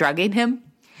she was drugging him.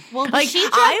 Well, did she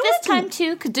drug this time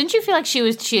too? Because didn't you feel like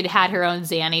she had her own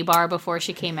Xanny bar before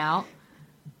she came out?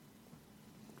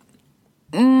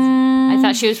 I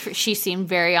thought she seemed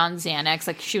very on Xanax.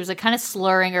 Like she was like kind of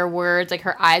slurring her words, like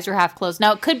her eyes were half closed.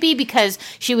 Now it could be because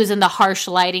she was in the harsh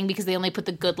lighting because they only put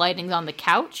the good lightings on the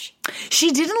couch.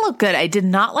 She didn't look good. I did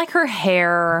not like her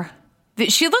hair.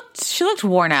 She looked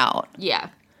worn out. Yeah.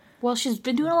 Well, she's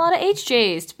been doing a lot of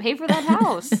HJs to pay for that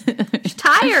house. She's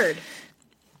tired.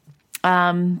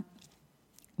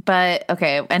 But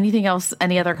okay, anything else?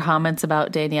 Any other comments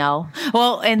about Danielle?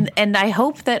 Well, and I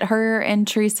hope that her and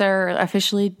Teresa are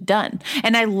officially done.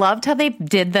 And I loved how they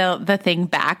did the thing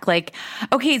back. Like,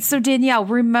 okay, so Danielle,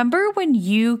 remember when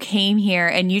you came here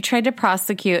and you tried to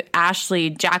prosecute Ashley,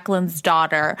 Jacqueline's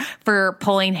daughter, for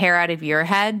pulling hair out of your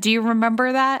head? Do you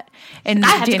remember that? And I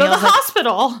had to go to the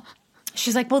hospital.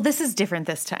 She's like, well, this is different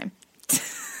this time.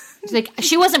 She's like,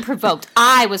 she wasn't provoked.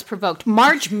 I was provoked.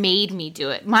 Marge made me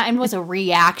do it. Mine was a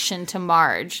reaction to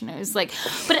Marge. And it was like,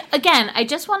 but again, I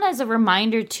just want as a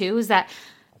reminder too, is that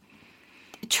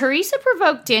Teresa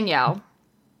provoked Danielle.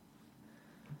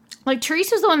 Like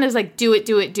Teresa's the one that's like, do it,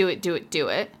 do it, do it, do it, do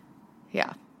it.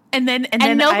 Yeah. And then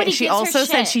she also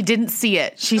said she didn't see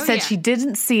it. She said she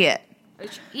didn't see it.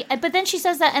 Yeah, but then she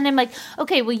says that, and I'm like,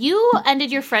 okay, well, you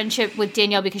ended your friendship with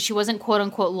Danielle because she wasn't quote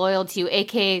unquote loyal to you,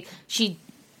 aka she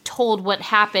told what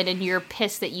happened and you're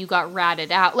pissed that you got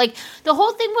ratted out. Like the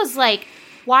whole thing was like,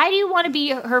 why do you want to be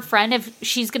her friend if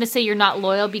she's going to say you're not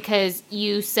loyal because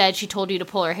you said she told you to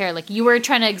pull her hair? Like you were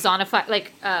trying to exonify,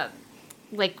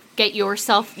 like get your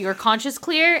conscience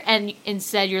clear, and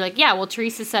instead you're like, yeah, well,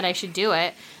 Teresa said I should do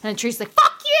it, and then Teresa's like,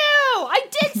 fuck you, I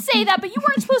did say that, but you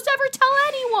weren't supposed to ever tell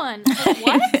anyone. I was like,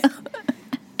 what?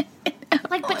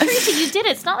 Like, but Teresa, you did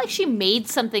it. It's not like she made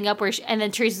something up and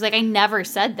then Teresa's like, I never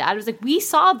said that. I was like, we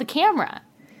saw the camera.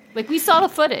 Like, we saw the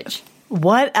footage.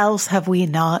 What else have we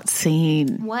not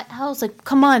seen? What else? Like,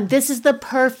 come on, this is the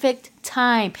perfect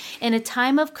time. In a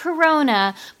time of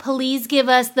Corona, please give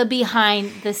us the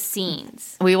behind the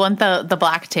scenes. We want the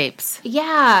black tapes.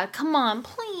 Yeah, come on,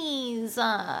 please.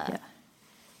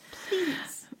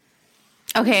 Please.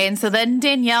 Okay, and so then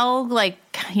Danielle,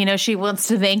 she wants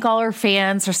to thank all her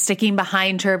fans for sticking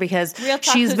behind her because Real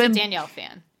talk, who's a Danielle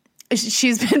fan?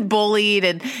 She's been bullied,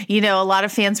 and, a lot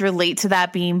of fans relate to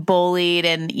that, being bullied,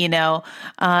 and,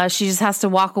 she just has to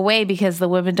walk away because the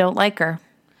women don't like her.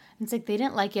 It's like, they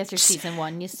didn't like you after season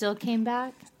 1. You still came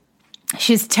back?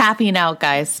 She's tapping out,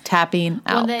 guys. Tapping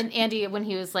out. Well, then Andy, when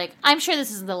he was like, I'm sure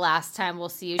this isn't the last time we'll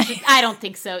see you. I don't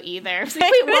think so either. I was like,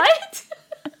 wait, what?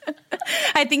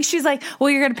 I think she's like, well,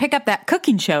 you're going to pick up that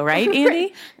cooking show, right,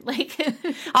 Andy? Like,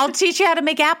 I'll teach you how to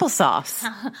make applesauce.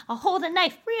 I'll hold a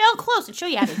knife real close and show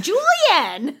you how to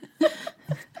julienne.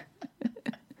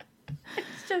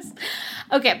 It's just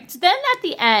okay. So then at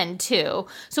the end too,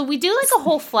 so we do like a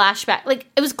whole flashback. Like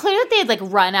it was clear that they had like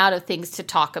run out of things to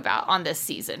talk about on this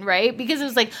season, right? Because it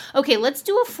was like, okay, let's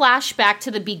do a flashback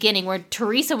to the beginning where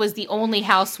Teresa was the only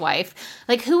housewife.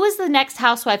 Like who was the next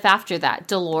housewife after that?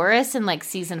 Dolores in like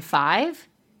season 5.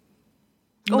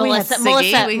 Melissa,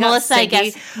 I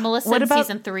guess. Melissa in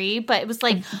season 3, but it was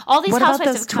like all these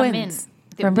housewives have come in.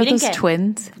 Remember those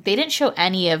twins? They didn't show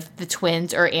any of the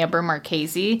twins or Amber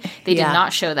Marchese. They did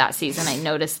not show that season. I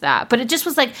noticed that. But it just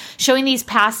was like showing these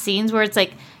past scenes where it's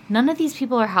like, none of these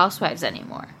people are housewives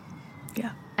anymore.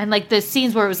 Yeah. And like the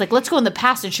scenes where it was like, let's go in the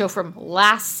past and show from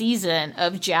last season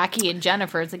of Jackie and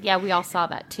Jennifer. It's like, yeah, we all saw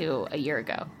that too a year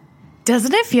ago.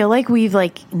 Doesn't it feel like we've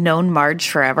like known Marge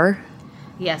forever?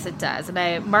 Yes, it does.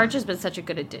 And Marge has been such a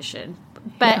good addition.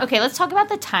 But, okay, let's talk about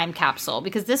the time capsule,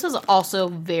 because this was also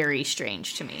very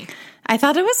strange to me. I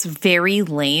thought it was very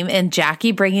lame, and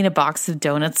Jackie bringing a box of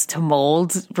donuts to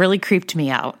Mold really creeped me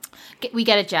out. We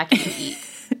get it, Jackie can eat.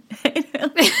 I know.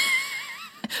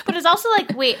 But it's also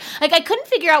like, wait, like I couldn't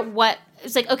figure out what –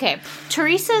 it's like, okay,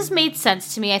 Teresa's made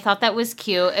sense to me. I thought that was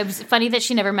cute. It was funny that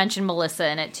she never mentioned Melissa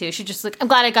in it, too. She just like, I'm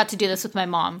glad I got to do this with my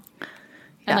mom.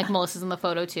 And, like, Melissa's in the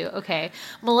photo, too. Okay.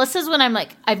 Melissa's when I'm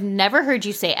like, I've never heard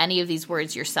you say any of these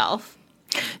words yourself.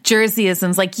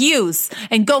 Jerseyisms, like, use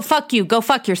and go fuck you. Go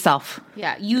fuck yourself.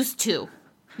 Yeah, used to.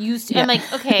 Yeah. I'm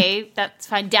like, okay, that's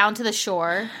fine. Down to the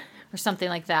shore or something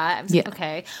like that. I was like,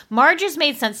 okay. Marge's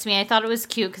made sense to me. I thought it was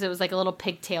cute because it was like a little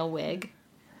pigtail wig.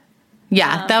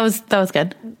 Yeah, that was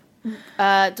good.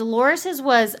 Dolores's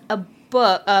was a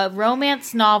book, a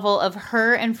romance novel of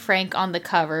her and Frank on the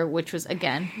cover, which was,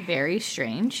 again, very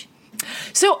strange.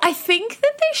 So I think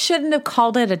that they shouldn't have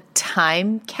called it a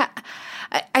time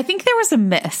I think there was a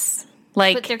miss.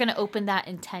 But they're going to open that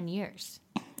in 10 years.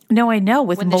 No, I know,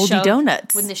 with moldy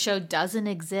donuts. When the show doesn't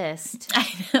exist. I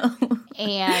know.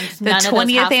 And the none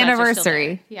 20th of those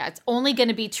anniversary. Yeah, it's only going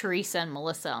to be Teresa and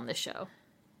Melissa on the show.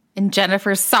 And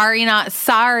Jennifer's sorry, not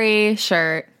sorry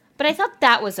shirt. But I thought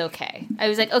that was okay. I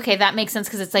was like, okay, that makes sense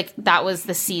because it's like that was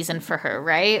the season for her,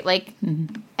 right? Like,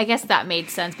 I guess that made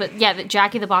sense. But yeah,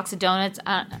 Jackie the Box of Donuts.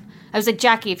 I was like,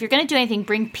 Jackie, if you're going to do anything,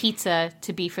 bring pizza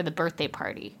to be for the birthday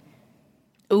party.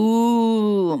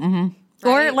 Ooh. Mm-hmm.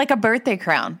 Right? Or like a birthday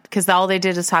crown, because all they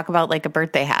did is talk about like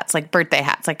birthday hats, like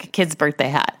a kid's birthday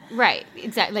hat. Right,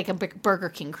 exactly, like a Burger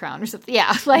King crown or something.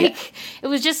 Yeah, like it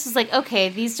was just like, okay,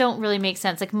 these don't really make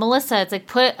sense. Like Melissa, it's like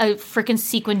put a freaking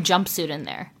sequin jumpsuit in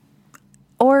there.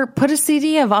 Or put a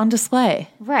CD of On Display.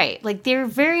 Right, like there are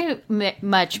very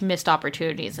much missed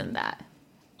opportunities in that.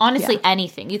 Honestly,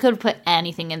 anything. You could have put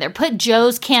anything in there. Put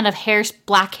Joe's can of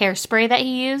black hairspray that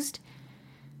he used.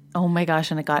 Oh my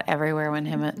gosh, and it got everywhere when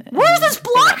him and... Where's this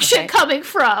black shit coming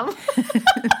from?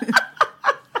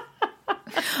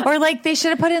 Or like they should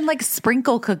have put in like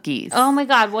sprinkle cookies. Oh my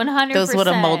God, 100%. Those would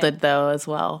have molded though as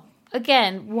well.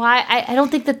 Again, why? I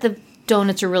don't think that the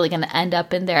donuts are really going to end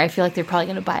up in there. I feel like they're probably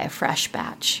going to buy a fresh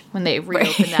batch when they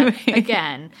reopen them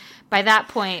again. By that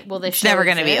point, will this show never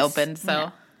going to be exist? opened, so...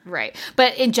 No. Right.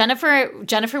 But in Jennifer,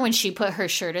 when she put her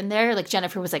shirt in there, like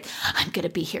Jennifer was like, I'm going to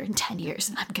be here in 10 years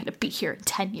and I'm going to be here in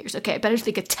 10 years. Okay, I better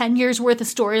think of 10 years worth of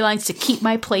storylines to keep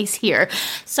my place here.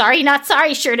 Sorry, not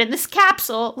sorry shirt in this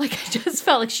capsule. Like, I just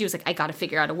felt like she was like, I got to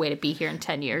figure out a way to be here in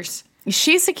 10 years.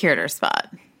 She secured her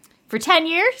spot. For 10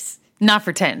 years? Not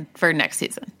for 10, for next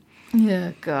season.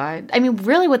 Oh, God. I mean,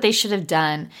 really what they should have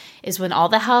done is when all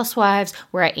the housewives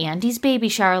were at Andy's baby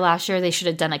shower last year, they should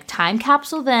have done a time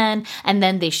capsule then, and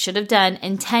then they should have done,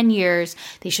 in 10 years,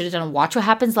 they should have done a Watch What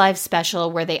Happens Live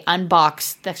special where they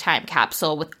unbox the time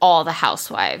capsule with all the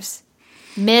housewives.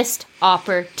 Missed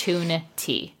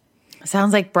opportunity.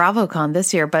 Sounds like BravoCon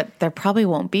this year, but there probably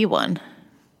won't be one.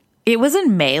 It was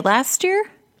in May last year?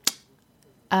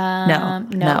 No,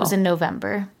 it was in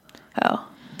November. Oh,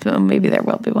 so maybe there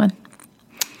will be one.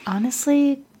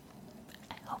 Honestly,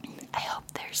 I hope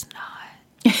there's not.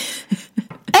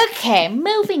 Okay,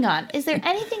 moving on. Is there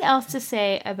anything else to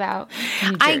say about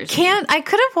New Jersey? I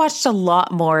could have watched a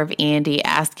lot more of Andy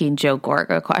asking Joe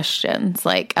Gorga questions,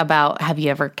 like about, have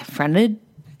you ever confronted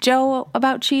Joe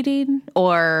about cheating?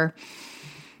 Or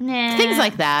things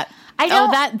like that. I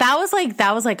know that was like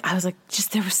I was like,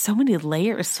 just there were so many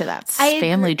layers to that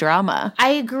family drama. I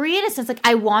agree in a sense, like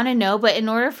I want to know, but in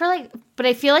order for but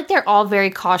I feel like they're all very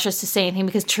cautious to say anything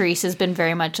because Teresa's been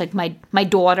very much like my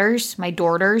daughters.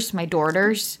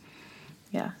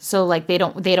 Yeah. So like they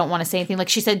don't want to say anything. Like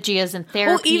she said, Gia's in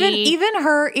therapy. Well, even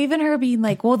her being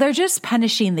like, well, they're just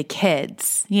punishing the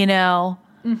kids, you know.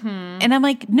 Mm-hmm. And I'm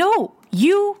like, no,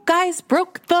 you guys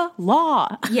broke the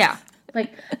law. Yeah.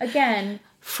 Like again.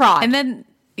 Fraud. And then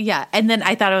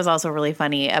I thought it was also really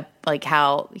funny, like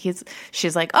how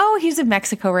she's like, oh, he's in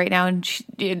Mexico right now, and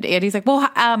Andy's like, well,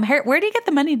 where did he get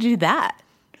the money to do that?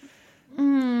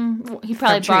 He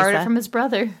probably borrowed it from his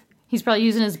brother. He's probably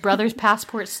using his brother's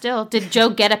passport still. Did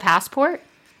Joe get a passport?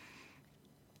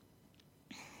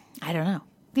 I don't know.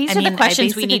 These are the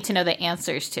questions we need to know the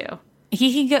answers to.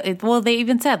 He can go. Well, they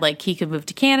even said like he could move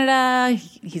to Canada.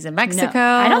 He's in Mexico.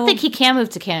 No, I don't think he can move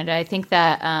to Canada. I think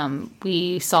that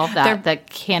we solved that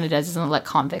Canada doesn't let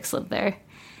convicts live there.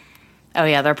 Oh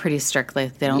yeah, they're pretty strict.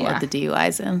 Like they don't let the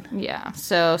DUIs in. Yeah.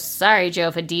 So sorry, Joe,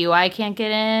 if a DUI can't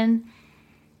get in,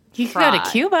 he could go to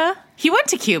Cuba. He went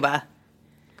to Cuba.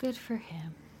 Good for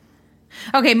him.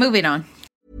 Okay, moving on.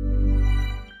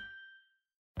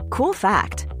 Cool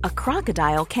fact, a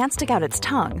crocodile can't stick out its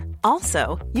tongue.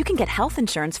 Also, you can get health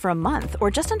insurance for a month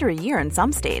or just under a year in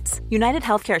some states. United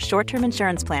Healthcare short-term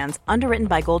insurance plans, underwritten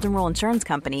by Golden Rule Insurance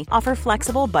Company, offer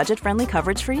flexible, budget-friendly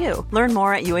coverage for you. Learn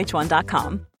more at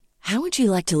UH1.com. How would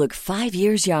you like to look 5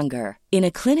 years younger? In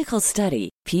a clinical study,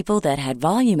 people that had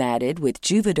volume added with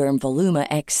Juvederm Voluma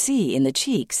XC in the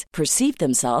cheeks perceived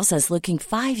themselves as looking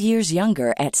 5 years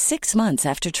younger at 6 months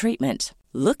after treatment.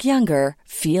 Look younger,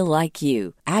 feel like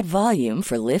you. Add volume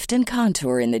for lift and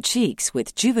contour in the cheeks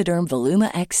with Juvederm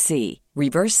Voluma XC.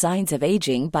 Reverse signs of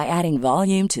aging by adding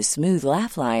volume to smooth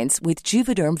laugh lines with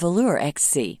Juvederm Volure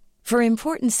XC. For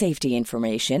important safety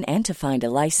information and to find a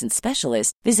licensed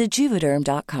specialist, visit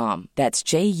Juvederm.com. That's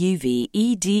JUVEDERM.com.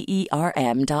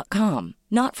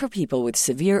 Not for people with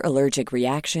severe allergic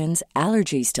reactions,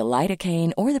 allergies to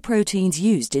lidocaine, or the proteins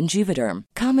used in Juvederm.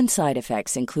 Common side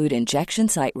effects include injection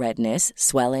site redness,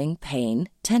 swelling, pain,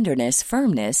 tenderness,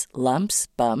 firmness, lumps,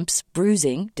 bumps,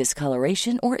 bruising,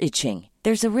 discoloration, or itching.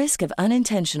 There's a risk of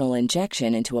unintentional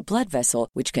injection into a blood vessel,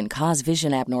 which can cause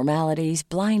vision abnormalities,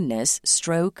 blindness,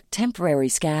 stroke, temporary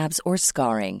scabs, or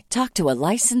scarring. Talk to a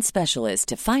licensed specialist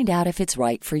to find out if it's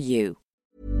right for you.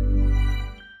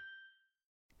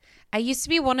 I used to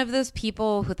be one of those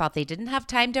people who thought they didn't have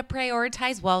time to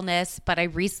prioritize wellness, but I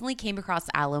recently came across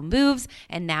Alo Moves,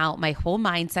 and now my whole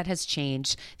mindset has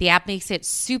changed. The app makes it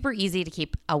super easy to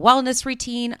keep a wellness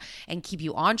routine and keep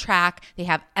you on track. They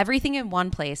have everything in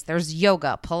one place. There's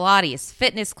yoga, Pilates,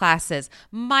 fitness classes,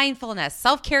 mindfulness,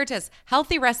 self-care tips,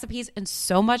 healthy recipes, and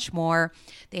so much more.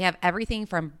 They have everything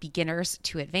from beginners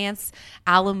to advanced.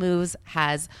 Alo Moves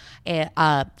has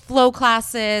flow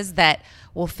classes that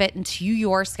will fit into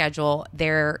your schedule.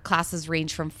 Their classes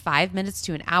range from 5 minutes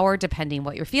to an hour, depending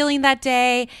what you're feeling that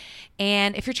day.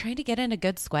 And if you're trying to get in a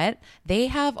good sweat, they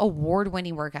have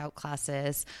award-winning workout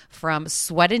classes, from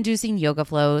sweat-inducing yoga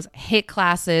flows, HIIT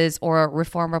classes, or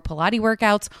reformer Pilates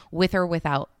workouts with or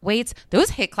without weights. Those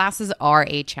HIIT classes are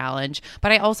a challenge,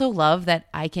 but I also love that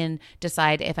I can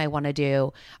decide if I want to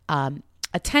do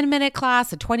a 10-minute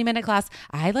class, a 20-minute class.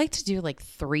 I like to do like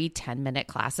 3 10-minute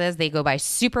classes. They go by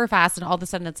super fast, and all of a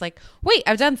sudden it's like, wait,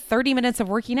 I've done 30 minutes of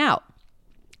working out.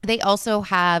 They also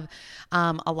have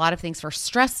a lot of things for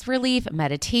stress relief,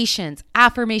 meditations,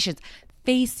 affirmations,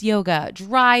 face yoga,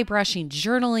 dry brushing,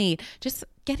 journaling, just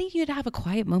getting you to have a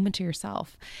quiet moment to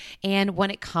yourself. And when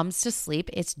it comes to sleep,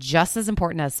 it's just as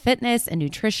important as fitness and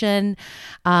nutrition.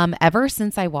 Ever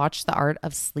since I watched The Art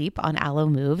of Sleep on Alo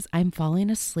Moves, I'm falling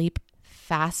asleep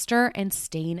faster and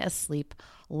staying asleep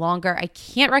longer. I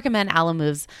can't recommend Alo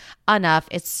Moves enough.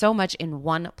 It's so much in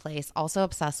one place. Also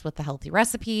obsessed with the healthy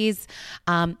recipes.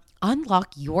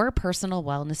 Unlock your personal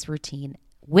wellness routine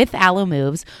with Alo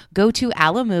Moves. Go to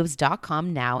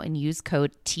alomoves.com now and use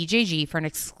code TJG for an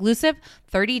exclusive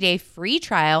 30-day free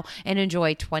trial and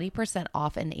enjoy 20%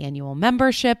 off an annual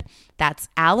membership. That's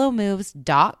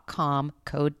alomoves.com,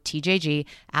 code TJG,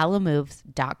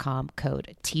 alomoves.com,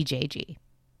 code TJG.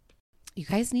 You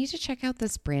guys need to check out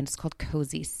this brand. It's called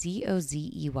Cozey,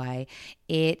 Cozey.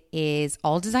 It is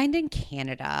all designed in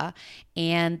Canada,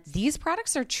 and these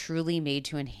products are truly made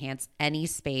to enhance any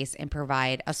space and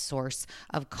provide a source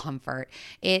of comfort.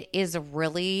 It is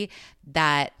really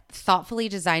that thoughtfully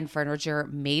designed furniture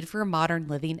made for modern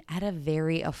living at a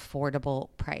very affordable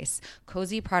price.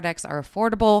 Cozey products are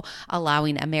affordable,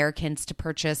 allowing Americans to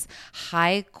purchase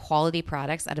high quality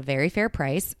products at a very fair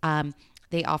price.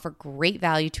 They offer great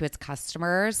value to its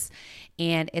customers,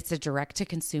 and it's a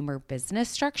direct-to-consumer business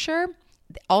structure.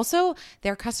 Also,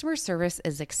 their customer service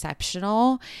is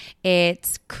exceptional.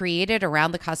 It's created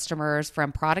around the customers,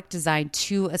 from product design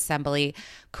to assembly.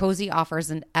 Cozey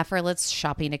offers an effortless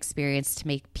shopping experience to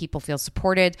make people feel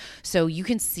supported. So you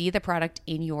can see the product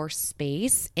in your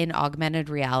space in augmented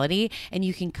reality, and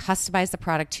you can customize the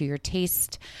product to your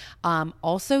taste.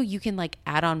 Also, you can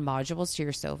add on modules to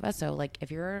your sofa. So if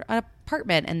you're an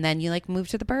apartment and then you move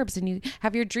to the burbs and you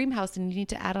have your dream house and you need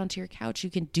to add on to your couch, you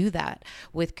can do that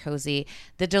with Cozey.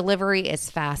 The delivery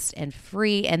is fast and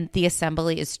free, and the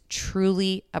assembly is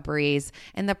truly a breeze,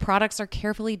 and the products are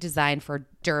carefully designed for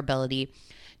durability.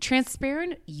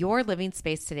 Transparent your living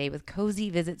space today with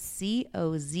Cozey. Visit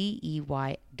COZEY.com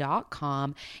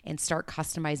and start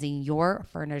customizing your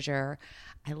furniture.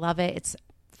 I love it. It's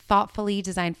thoughtfully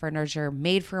designed furniture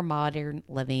made for modern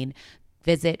living.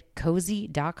 Visit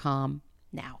Cozey.com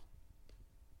now.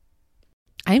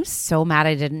 I'm so mad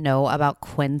I didn't know about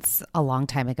Quince a long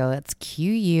time ago. It's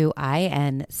QUINCE.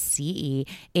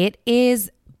 It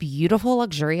is beautiful,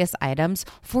 luxurious items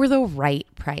for the right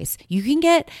price. You can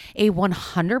get a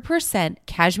 100%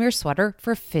 cashmere sweater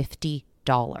for $50.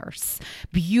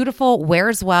 Beautiful,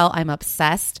 wears well. I'm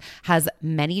obsessed. Has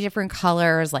many different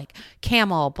colors like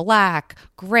camel, black,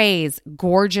 grays,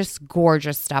 gorgeous,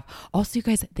 gorgeous stuff. Also, you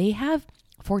guys, they have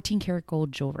 14 karat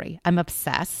gold jewelry. I'm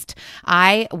obsessed.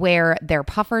 I wear their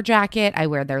puffer jacket. I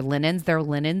wear their linens. Their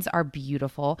linens are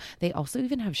beautiful. They also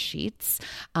even have sheets.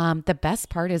 The best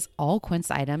part is all Quince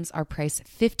items are priced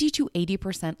 50 to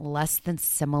 80% less than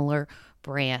similar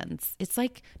brands. It's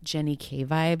like Jenny K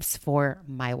vibes for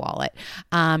my wallet.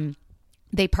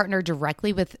 They partner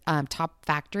directly with top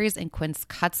factories, and Quince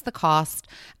cuts the cost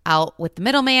out with the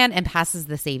middleman and passes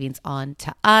the savings on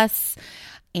to us.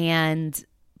 And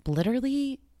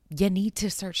literally, you need to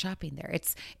start shopping there.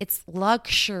 It's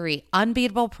luxury,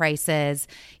 unbeatable prices.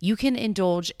 You can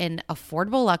indulge in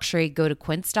affordable luxury. Go to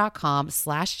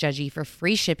quince.com/judgy for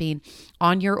free shipping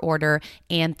on your order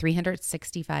and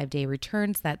 365-day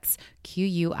returns. That's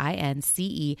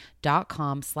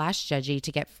QUINCE.com/judgy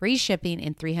to get free shipping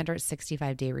and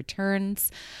 365-day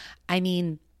returns. I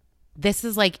mean, this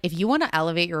is like, if you want to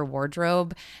elevate your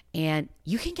wardrobe, and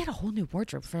you can get a whole new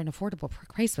wardrobe for an affordable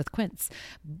price with Quince.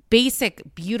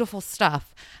 Basic, beautiful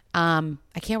stuff. I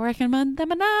can't recommend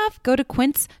them enough. Go to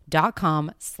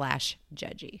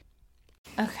quince.com/judgy.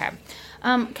 Okay.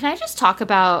 Can I just talk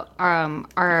about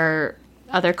our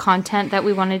other content that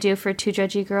we want to do for Two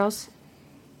Judgy Girls?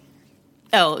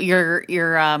 Oh, your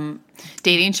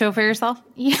dating show for yourself?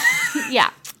 Yeah.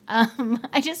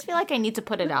 I just feel like I need to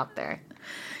put it out there.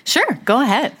 Sure, go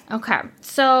ahead. Okay.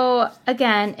 So,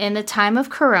 again, in the time of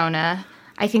Corona,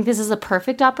 I think this is a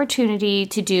perfect opportunity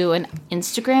to do an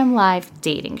Instagram Live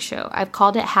dating show. I've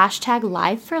called it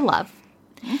 #LiveForLove.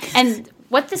 And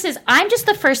what this is, I'm just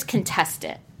the first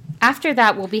contestant. After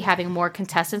that, we'll be having more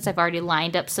contestants. I've already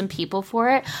lined up some people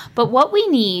for it. But what we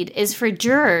need is for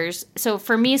jurors, so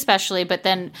for me especially, but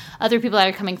then other people that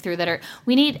are coming through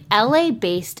we need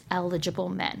LA-based eligible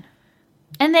men.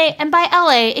 And by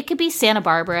LA, it could be Santa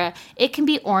Barbara, it can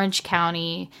be Orange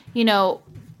County, maybe Southern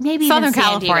even San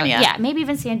California. Diego. Yeah, maybe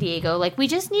even San Diego. Like, we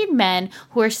just need men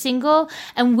who are single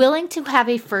and willing to have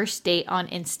a first date on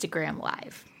Instagram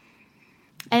Live.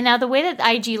 And now the way that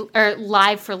IG or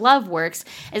Live for Love works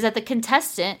is that the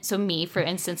contestant, so me, for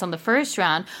instance, on the first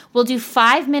round, will do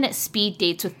 5-minute speed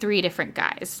dates with 3 different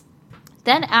guys.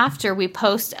 Then after we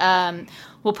post,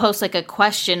 we'll post like a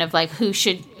question of like who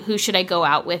should I go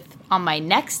out with on my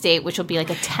next date, which will be like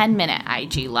a 10-minute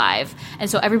IG Live. And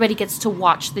so everybody gets to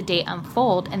watch the date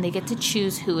unfold and they get to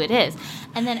choose who it is.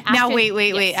 And then after, now,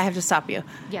 wait. I have to stop you.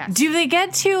 Yes. Do they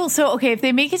get to, if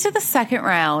they make it to the second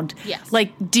round, yes.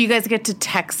 Like, do you guys get to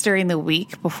text during the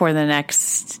week before the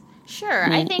next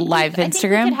Sure. I think live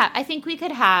Instagram? I think we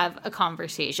could have a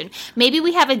conversation. Maybe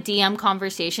we have a DM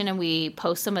conversation and we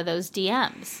post some of those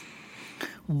DMs.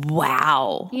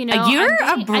 Wow. You're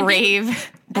a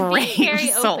brave very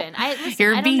soul. Open.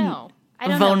 You're I being don't know.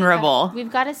 vulnerable.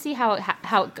 We've got to see how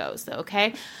it goes, though,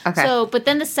 okay? So, but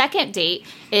then the second date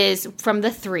is from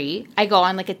the 3. I go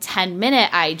on like a 10-minute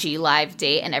IG Live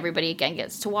date, and everybody again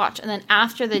gets to watch. And then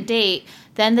after the date,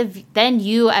 then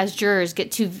you as jurors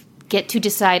get to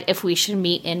decide if we should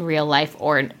meet in real life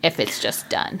or if it's just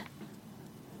done.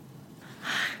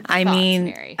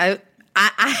 Mary?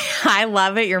 I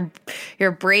love it.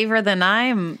 You're braver than I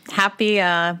am. Happy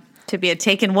to be a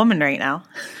taken woman right now.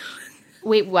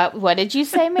 Wait, what did you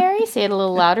say, Mary? Say it a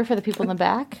little louder for the people in the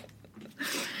back.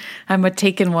 I'm a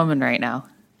taken woman right now.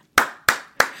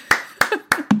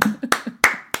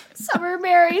 Summer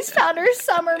Mary's found her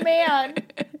summer man.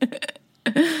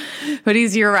 But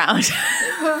he's year round.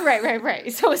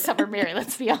 Right. So is Summer Mary,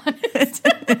 let's be honest.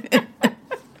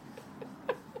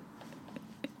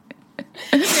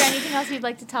 Is there anything else you'd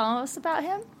like to tell us about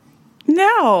him?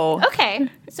 No. Okay,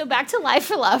 so back to Live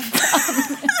for Love.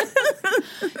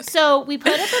 So we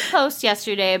put up a post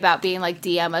yesterday about being like,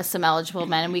 DM us some eligible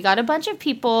men, and we got a bunch of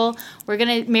people.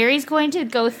 Mary's going to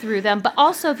go through them, but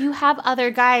also if you have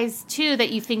other guys too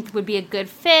that you think would be a good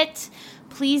fit,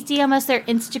 please DM us their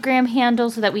Instagram handle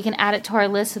so that we can add it to our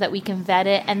list so that we can vet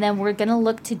it, and then we're going to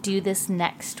look to do this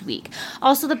next week.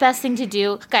 Also, the best thing to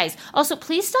do, guys, also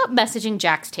please stop messaging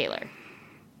Jax Taylor.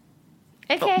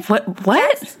 Okay.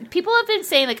 What? People have been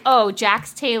saying, like, oh,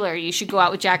 Jax Taylor, you should go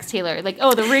out with Jax Taylor. Like,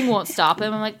 oh, the ring won't stop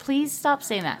him. I'm like, please stop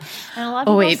saying that. And a lot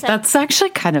of people said, that's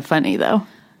actually kind of funny, though.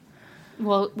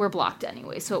 Well, we're blocked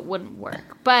anyway, so it wouldn't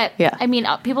work. But, yeah. I mean,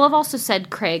 people have also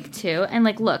said Craig, too. And,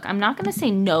 like, look, I'm not going to say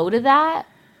no to that.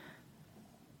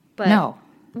 But no.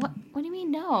 What do you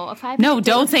mean no? No,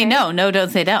 don't say no. No,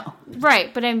 don't say no.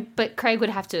 Right, but Craig would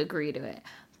have to agree to it.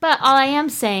 But all I am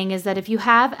saying is that if you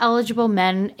have eligible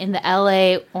men in the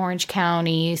LA, Orange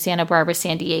County, Santa Barbara,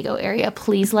 San Diego area,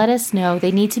 please let us know.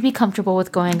 They need to be comfortable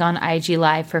with going on IG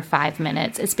Live for 5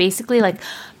 minutes. It's basically like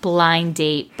blind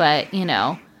date, but,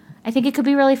 I think it could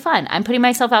be really fun. I'm putting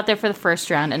myself out there for the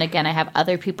first round, and again, I have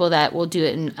other people that will do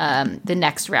it in the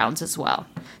next rounds as well.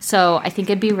 So I think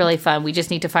it'd be really fun. We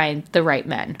just need to find the right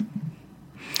men.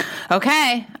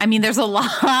 Okay. I mean, there's a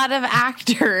lot of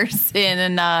actors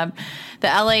in the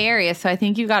LA area, so I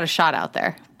think you got a shot out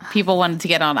there. People wanted to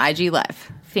get on IG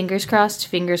Live. Fingers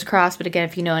crossed. But again,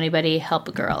 if you know anybody, help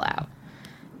a girl out.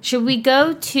 Should we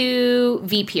go to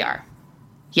VPR?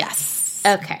 Yes.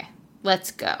 Okay,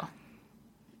 let's go.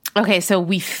 Okay, so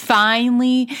we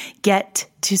finally get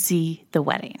to see the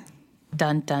wedding.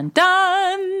 Dun, dun,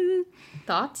 dun.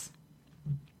 Thoughts?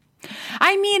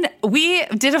 I mean, we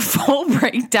did a full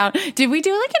breakdown. Did we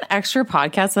do like an extra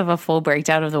podcast of a full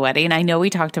breakdown of the wedding? I know we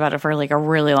talked about it for like a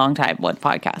really long time, one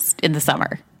podcast in the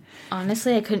summer.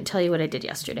 Honestly, I couldn't tell you what I did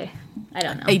yesterday. I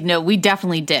don't know. I know, we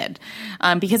definitely did.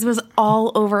 Because it was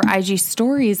all over IG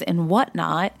stories and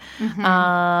whatnot.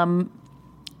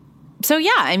 So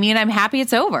yeah, I mean, I'm happy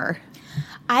it's over.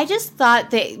 I just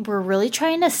thought they were really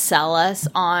trying to sell us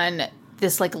on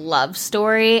this like love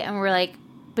story. And we're like,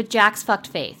 but Jax fucked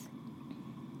Faith.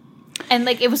 And,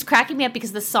 like, it was cracking me up because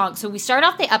of the song. So we start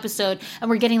off the episode, and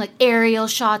we're getting, like, aerial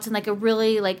shots and, like, a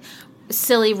really, like,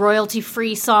 silly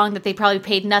royalty-free song that they probably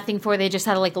paid nothing for. They just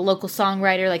had, like, a local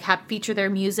songwriter, like, feature their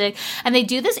music. And they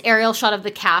do this aerial shot of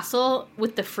the castle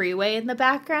with the freeway in the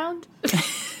background.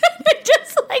 It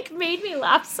just, like, made me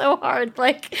laugh so hard.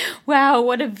 Like, wow,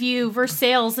 what a view.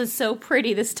 Versailles is so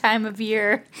pretty this time of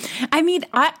year. I mean,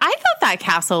 I thought that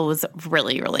castle was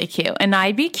really, really cute. And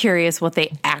I'd be curious what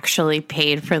they actually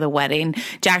paid for the wedding.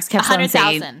 Jax kept on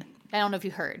saying... $100,000. I don't know if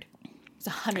you heard. It's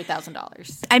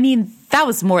 $100,000. I mean, that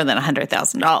was more than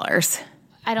 $100,000.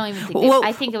 I don't even think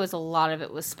I think it was a lot of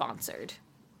it was sponsored.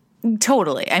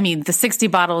 Totally. I mean, the 60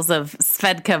 bottles of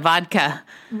Svedka vodka.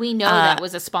 We know that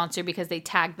was a sponsor because they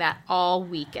tagged that all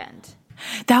weekend.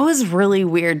 That was really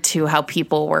weird, too, how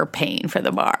people were paying for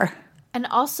the bar. And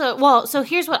also, well, so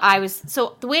here's what I was...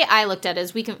 So the way I looked at it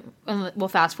is we'll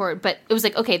fast forward, but it was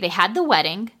like, okay, they had the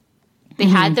wedding, they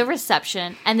had the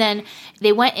reception, and then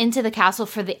they went into the castle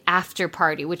for the after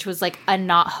party, which was like a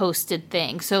not hosted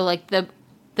thing. So like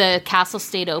the castle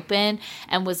stayed open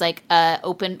and was like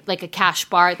open like a cash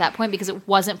bar at that point because it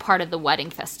wasn't part of the wedding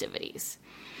festivities.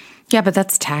 Yeah, but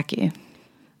that's tacky.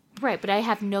 Right, but I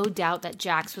have no doubt that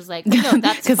Jax was like, no,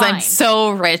 that's because fine. I'm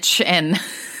so rich and...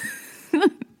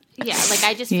 Yeah, like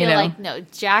I just feel like, no,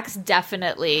 Jax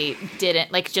definitely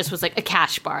didn't, like just was like a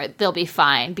cash bar. They'll be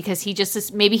fine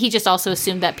because maybe he just also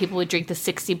assumed that people would drink the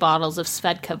 60 bottles of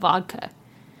Svedka vodka.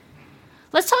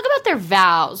 Let's talk about their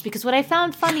vows, because what I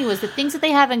found funny was the things that they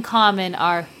have in common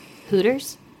are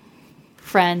Hooters,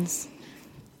 Friends,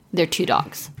 their 2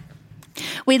 dogs.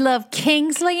 We love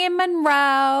Kingsley and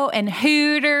Monroe and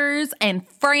Hooters and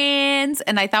Friends.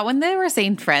 And I thought when they were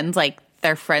saying Friends, like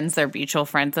their friends, their mutual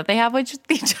friends that they have with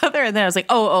each other. And then I was like,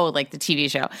 oh, like the TV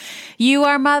show. You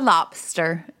are my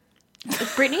lobster.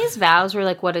 Brittany's vows were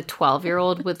like what a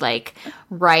 12-year-old would like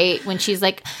write when she's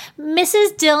like,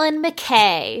 Mrs. Dylan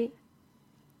McKay.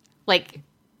 Like,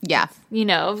 yeah, you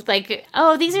know, like,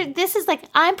 oh, this is like,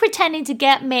 I'm pretending to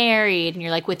get married. And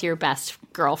you're like with your best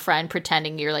girlfriend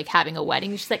pretending you're like having a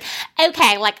wedding. She's like,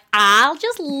 okay, like I'll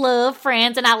just love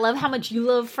Friends and I love how much you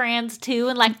love Friends too.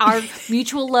 And like our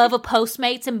mutual love of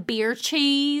Postmates and beer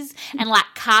cheese and like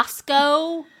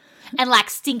Costco and like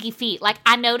stinky feet. Like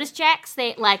I noticed, Jax,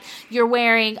 that like you're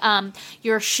wearing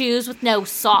your shoes with no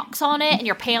socks on it and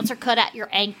your pants are cut at your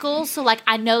ankles. So like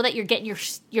I know that you're getting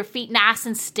your feet nice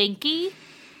and stinky.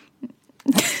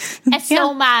 And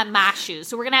so my shoes.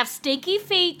 So we're gonna have stinky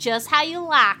feet, just how you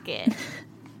like it.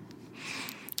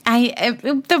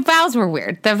 The vows were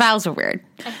weird. And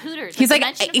Hooters. He's like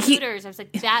Hooters. I was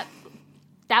like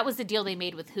that was the deal they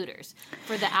made with Hooters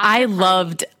for the. I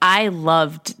loved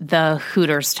the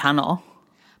Hooters tunnel.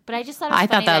 But I just thought it was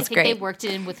funny. I think great. They worked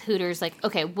it in with Hooters. Like,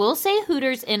 okay, we'll say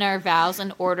Hooters in our vows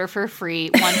and order for free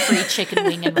 1 free chicken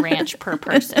wing and ranch per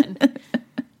person.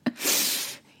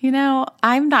 You know,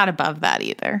 I'm not above that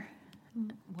either.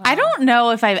 Wow. I don't know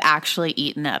if I've actually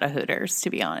eaten at a Hooters, to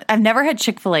be honest. I've never had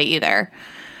Chick-fil-A either.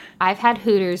 I've had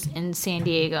Hooters in San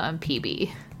Diego and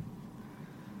PB.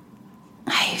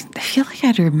 I feel like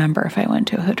I'd remember if I went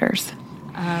to a Hooters.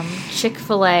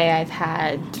 Chick-fil-A I've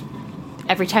had...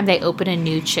 Every time they open a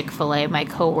new Chick-fil-A, my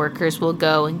coworkers will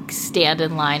go and stand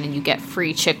in line and you get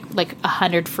free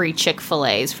 100 free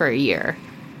Chick-fil-A's for a year.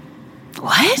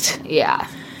 What? Yeah.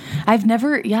 I've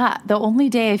never, the only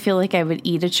day I feel like I would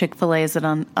eat a Chick-fil-A is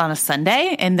on a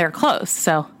Sunday, and they're closed,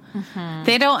 so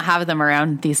they don't have them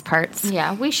around these parts.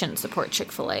 Yeah, we shouldn't support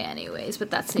Chick-fil-A anyways, but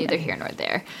that's neither here nor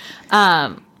there.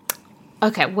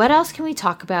 Okay, what else can we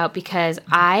talk about? Because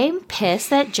I'm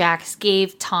pissed that Jax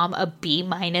gave Tom a B-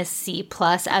 C+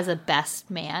 as a best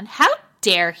man. How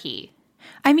dare he?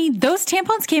 I mean, those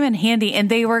tampons came in handy, and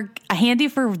they were handy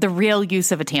for the real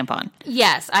use of a tampon.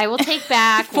 Yes, I will take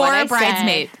back for a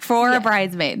bridesmaid. For a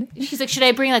bridesmaid. She's like, should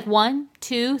I bring like 1,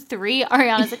 2, 3?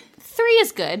 Ariana's like, 3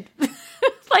 is good.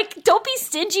 Like, don't be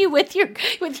stingy with your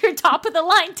top of the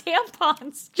line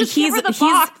tampons. Just give her the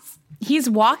box. He's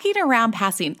walking around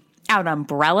passing out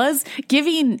umbrellas,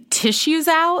 giving tissues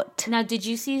out. Now, did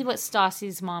you see what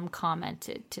Stassi's mom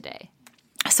commented today?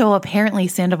 So apparently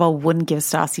Sandoval wouldn't give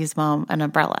Stassi's mom an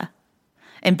umbrella.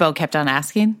 And Bo kept on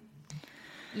asking?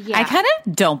 Yeah. I kind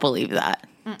of don't believe that.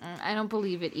 I don't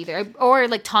believe it either. Or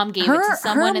like Tom gave it to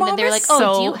someone and then they're like,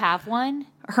 do you have one?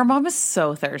 Her mom is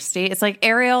so thirsty. It's like,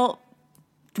 Ariel,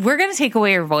 we're going to take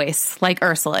away your voice like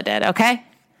Ursula did, okay?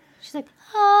 She's like,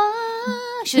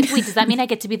 ah. She's like, wait, does that mean I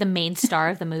get to be the main star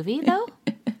of the movie, though?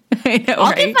 I know,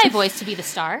 I'll right? give my voice to be the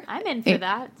star. I'm in for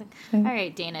that. It's like, all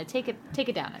right, Dana, take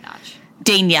it down a notch.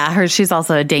 Dania. She's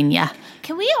also a Dania.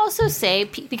 Can we also say,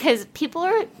 because people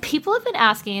have been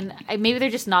asking, maybe they're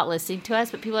just not listening to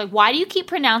us, but people are like, why do you keep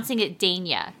pronouncing it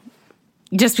Dania?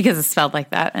 Just because it's spelled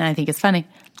like that, and I think it's funny.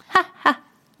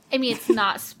 I mean, it's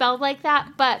not spelled like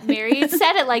that, but Mary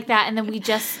said it like that, and then we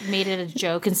just made it a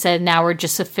joke and said now we're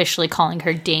just officially calling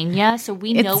her Dania, so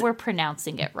we know we're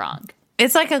pronouncing it wrong.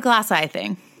 It's like a glass eye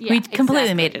thing. Yeah, we completely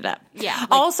exactly. made it up. Yeah.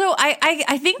 Like, also,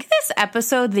 I think this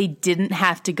episode they didn't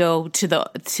have to go to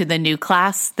the new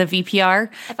class, the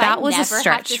VPR. That was a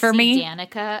stretch for me.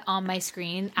 Danica on my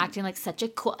screen acting like such a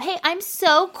cool. Hey, I'm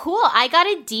so cool. I got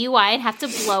a DUI and have to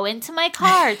blow into my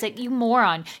car. It's like, you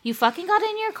moron. You fucking got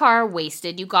in your car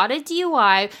wasted. You got a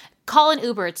DUI. Call an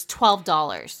Uber. It's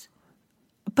 $12.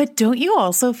 But don't you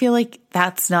also feel like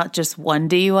that's not just one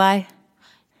DUI?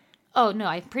 Oh no,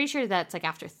 I'm pretty sure that's like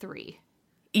after 3.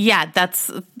 Yeah, that's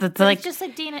But like it's just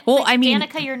like Dana. Well, like, I mean,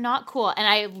 Danica, you're not cool. And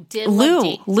I did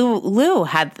love Lou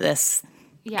had this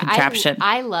contraption.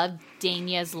 I love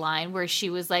Dania's line where she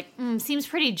was like, seems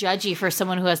pretty judgy for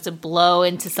someone who has to blow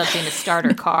into something to start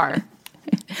her car.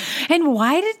 And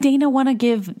why did Dana want to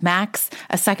give Max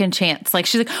a second chance? Like,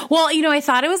 she's like, well, I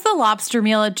thought it was the lobster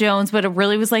meal at Jones, but it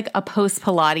really was like a post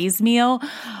Pilates meal.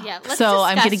 Yeah, so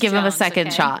I'm going to give him a Jones, second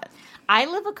okay? shot. I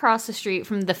live across the street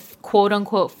from the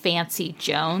quote-unquote fancy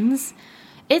Jones.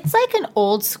 It's like an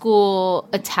old-school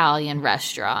Italian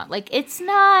restaurant. Like, it's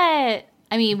not...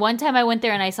 I mean, one time I went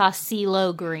there and I saw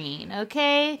CeeLo Green,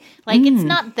 okay? Like, it's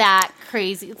not that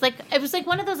crazy. It's like, it was like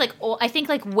one of those, like, old, I think,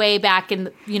 like, way back in,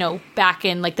 like,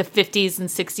 the 50s and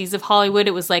 60s of Hollywood,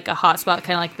 it was, like, a hot spot,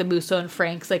 kind of like the Musso and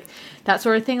Frank's, like, that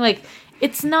sort of thing. Like,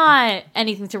 it's not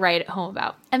anything to write at home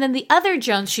about. And then the other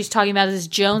Jones she's talking about is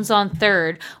Jones on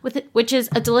 3rd, which is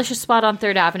a delicious spot on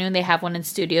 3rd Avenue, and they have one in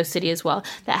Studio City as well,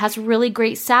 that has really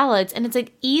great salads. And it's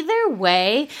like, either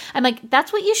way, I'm like,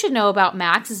 that's what you should know about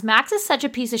Max, is Max is such a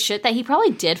piece of shit that he probably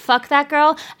did fuck that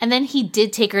girl, and then he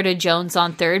did take her to Jones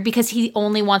on 3rd because he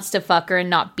only wants to fuck her and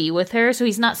not be with her, so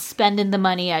he's not spending the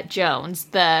money at Jones,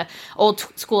 the old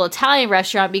school Italian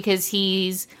restaurant, because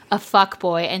he's a fuck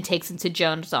boy and takes him to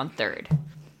Jones on 3rd.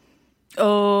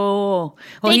 Oh.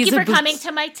 Well, Thank you for coming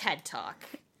to my TED Talk.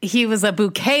 He was a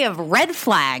bouquet of red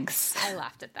flags. I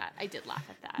laughed at that. I did laugh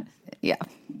at that. Yeah.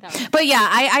 But yeah,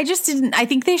 I just didn't. I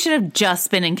think they should have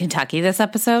just been in Kentucky this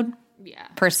episode. Yeah.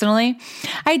 Personally,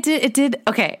 it did.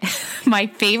 Okay. My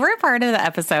favorite part of the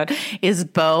episode is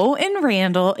Bo and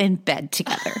Randall in bed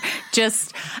together.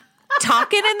 Just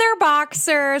talking in their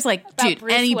boxers. Like, about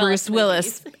dude, Bruce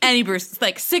Willis,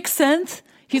 like, Sixth Sense.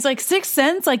 He's like, Sixth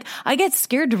Sense? Like, I get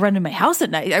scared to run in my house at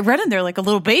night. I run in there like a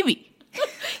little baby.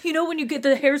 When you get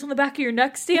the hairs on the back of your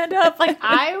neck stand up? Like,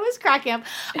 I was cracking up.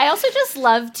 I also just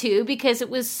love, too, because it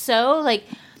was so, like,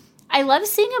 I love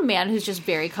seeing a man who's just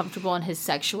very comfortable in his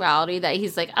sexuality, that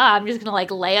he's like, I'm just going to,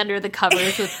 like, lay under the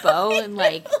covers with Bo. And,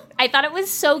 like, I thought it was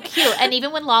so cute. And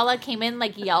even when Lala came in,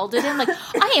 like, yelled at him, like,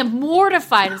 I am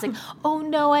mortified. I was like, oh,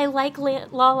 no, I like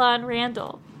Lala and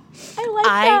Randall. I like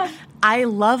that. I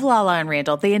love Lala and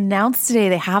Randall. They announced today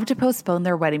they have to postpone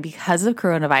their wedding because of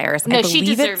coronavirus. No, she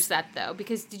deserves that, though,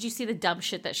 because did you see the dumb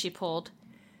shit that she pulled?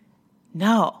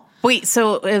 No. Wait,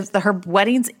 so her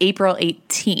wedding's April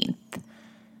 18th.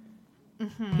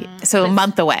 Mm-hmm. So a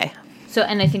month away. So,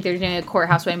 and I think they're doing a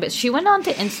courthouse wedding, but she went on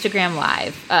to Instagram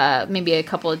Live maybe a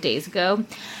couple of days ago,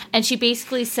 and she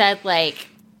basically said, like,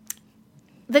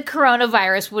 the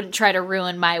coronavirus wouldn't try to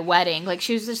ruin my wedding. Like,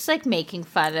 she was just, like, making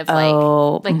fun of,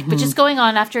 like, but just going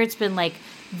on after it's been, like,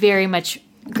 very much,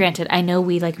 granted, I know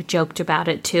we, like, joked about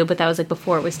it, too, but that was, like,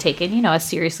 before it was taken, as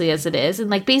seriously as it is. And,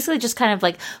 like, basically just kind of,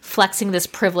 like, flexing this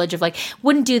privilege of, like,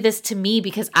 wouldn't do this to me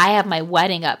because I have my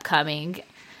wedding upcoming.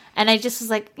 And I just was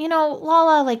like,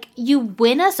 Lala, like, you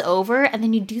win us over and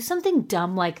then you do something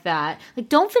dumb like that. Like,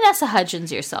 don't Vanessa Hudgens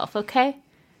yourself, okay?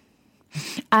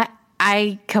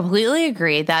 I completely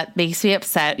agree. That makes me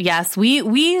upset. Yes, we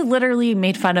literally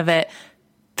made fun of it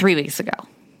 3 weeks ago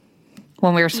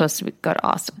when we were supposed to go to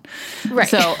Austin. Right.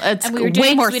 So it's and we were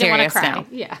way more serious now.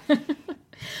 Yeah.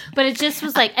 But it just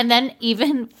was like, and then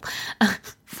even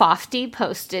Fofty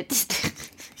posted.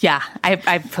 Yeah,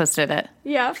 I posted it.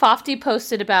 Yeah, Fofty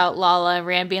posted about Lala and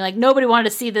Rand being like, nobody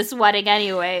wanted to see this wedding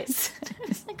anyways.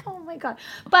 It's like, oh my God.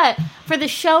 But for the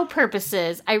show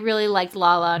purposes, I really liked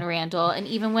Lala and Randall. And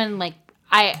even when, like,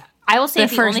 I will say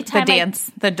the only time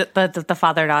the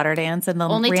father-daughter dance. And the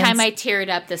only time I teared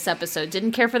up this episode.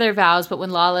 Didn't care for their vows, but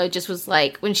when Lala just was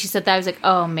like, when she said that, I was like,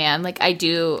 oh, man, like,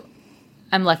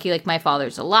 I'm lucky, like, my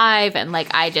father's alive. And, like,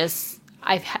 I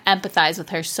empathize with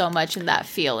her so much in that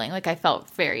feeling. Like, I felt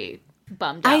very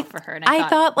bummed out for her. And I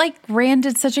thought like Rand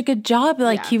did such a good job.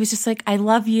 Like he was just like, I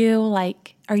love you.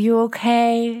 Like, are you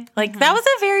okay? Like that was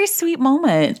a very sweet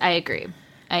moment. I agree.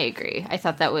 I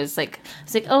thought that was like,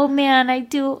 it's like, oh man, I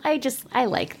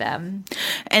like them.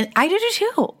 And I do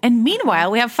too. And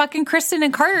meanwhile, we have fucking Kristen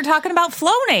and Carter talking about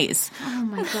Flonase. Oh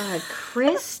my God,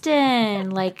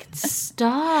 Kristen, like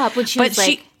stop. When she was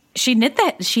like,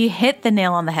 she hit the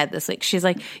nail on the head this week. She's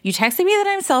like, you texted me that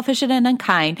I'm selfish and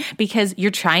unkind because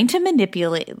you're trying to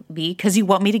manipulate me because you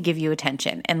want me to give you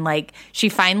attention. And like, she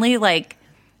finally like,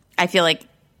 I feel like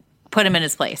put him in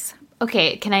his place.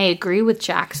 Okay, can I agree with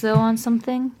Jax though on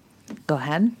something? Go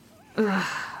ahead.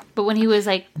 Ugh. But when he was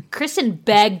like, Kristen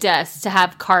begged us to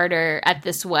have Carter at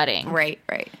this wedding. Right.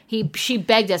 She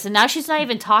begged us, and now she's not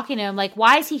even talking to him. Like,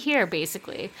 why is he here,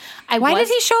 basically? Why did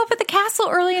he show up at the castle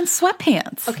early in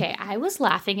sweatpants? Okay, I was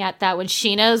laughing at that when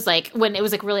Sheena's like, when it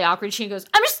was like really awkward, Sheena goes,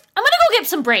 I'm gonna go get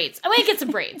some braids. I'm gonna get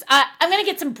some braids. I'm gonna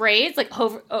get some braids, like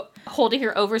holding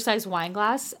her oversized wine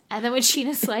glass. And then when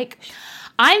Sheena's like,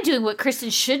 I'm doing what Kristen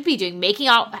should be doing, making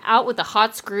out with the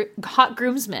hot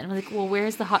groomsman. I'm like, well,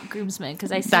 where's the hot groomsman?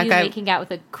 Because I see you making out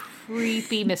with a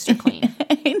creepy Mr. Clean.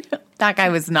 I know. That guy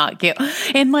was not cute.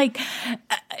 And like,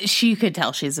 she could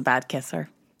tell she's a bad kisser.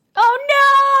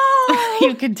 Oh, no!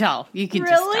 You could tell. You could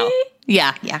really?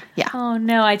 just tell. Yeah. Oh,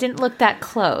 no. I didn't look that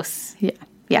close.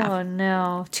 Yeah. Oh,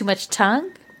 no. Too much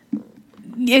tongue?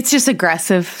 It's just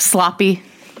aggressive, sloppy.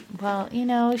 Well, you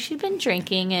know, she'd been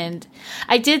drinking, and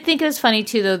I did think it was funny,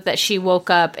 too, though, that she woke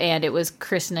up and it was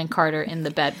Kristen and Carter in the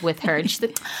bed with her. And she's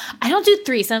like, I don't do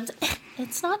threesomes.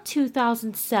 It's not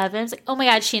 2007. It's like, oh my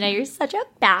God, Sheena, you're such a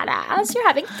badass. You're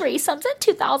having threesomes in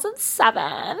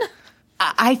 2007.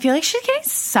 I feel like she's getting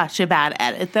such a bad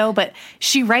edit, though, but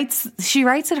she writes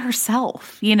it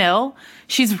herself, you know?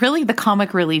 She's really the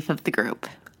comic relief of the group.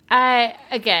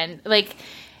 Again, like,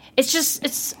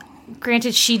 it's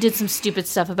granted, she did some stupid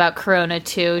stuff about Corona,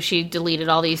 too. She deleted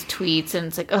all these tweets, and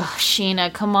it's like, oh,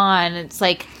 Sheena, come on. It's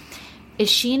like, is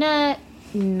Sheena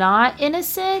not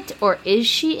innocent, or is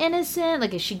she innocent?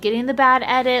 Like, is she getting the bad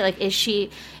edit? Like, is she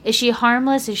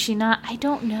harmless? Is she not? I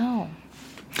don't know.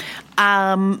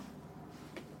 I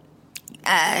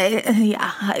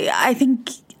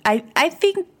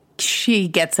think she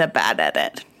gets a bad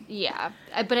edit. Yeah,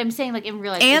 but I'm saying, like, in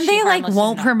real life, and they like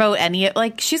won't promote any.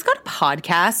 Like, she's got a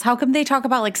podcast. How come they talk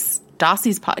about like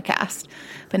Stassi's podcast,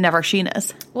 but never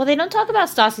Sheena's? Well, they don't talk about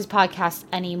Stassi's podcast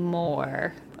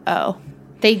anymore. Oh,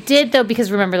 they did though,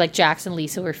 because remember, like, Jax and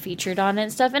Lisa were featured on it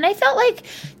and stuff. And I felt like,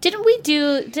 didn't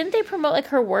they promote like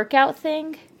her workout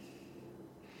thing?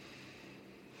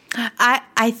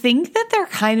 I think that they're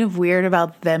kind of weird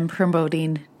about them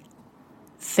promoting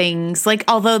things. Like,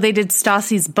 although they did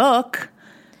Stassi's book.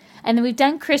 And then we've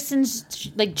done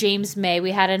Kristen's, like, James May. We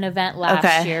had an event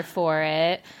last year for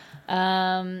it.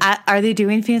 Are they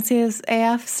doing Fancy as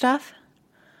AF stuff?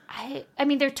 I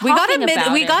mean, they're talking about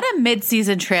it. We got a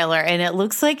mid-season trailer, and it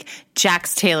looks like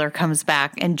Jax Taylor comes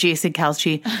back and Jason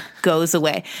Kelce goes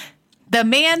away. The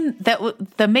man that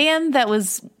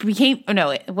became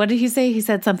what did he say? He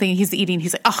said something he's eating.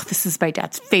 He's like, oh, this is my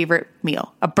dad's favorite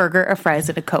meal: a burger, a fries,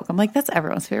 and a Coke. I'm like, that's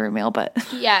everyone's favorite meal, but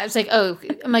yeah, it's like, oh,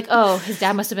 I'm like, oh, his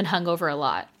dad must have been hungover a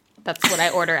lot. That's what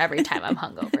I order every time I'm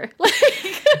hungover.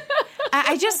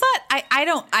 I just thought I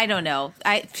don't know.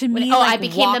 I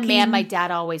became the man my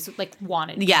dad always like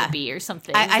wanted me to be or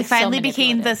something. I finally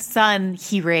became the son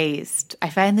he raised.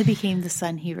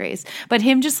 But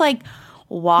him just like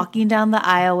walking down the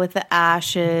aisle with the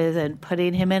ashes and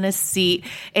putting him in a seat.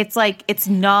 It's like,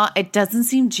 it doesn't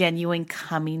seem genuine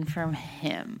coming from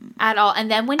him at all. And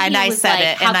then when he was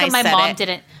like, how come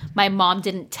my mom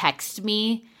didn't text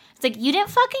me? It's like, you didn't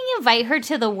fucking invite her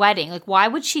to the wedding. Like, why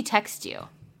would she text you?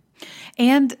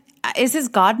 And is his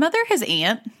godmother his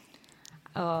aunt?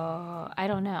 Oh, I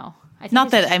don't know.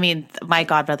 My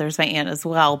godmother's my aunt as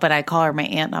well, but I call her my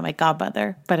aunt, not my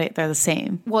godmother. But they're the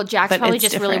same. Well, Jax probably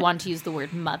just really wanted to use the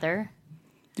word mother.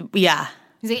 Yeah,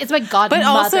 he's like, it's my godmother. But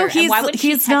also, why would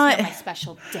she text me not on my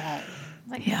special day?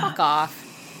 Like, fuck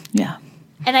off. Yeah.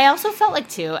 And I also felt like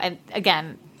too, and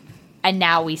again, and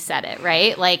now we said it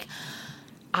right, like.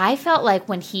 I felt like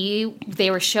when they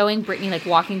were showing Brittany like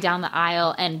walking down the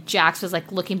aisle and Jax was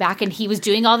like looking back and he was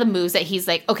doing all the moves that he's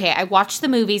like, okay, I watched the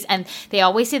movies and they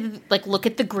always say that, like, look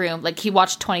at the groom. Like he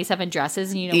watched 27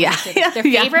 Dresses and you know their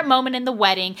favorite moment in the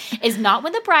wedding is not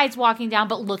when the bride's walking down,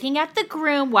 but looking at the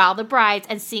groom while the bride's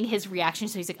and seeing his reaction.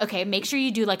 So he's like, okay, make sure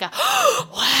you do like a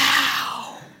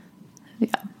wow. Yeah.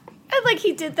 And like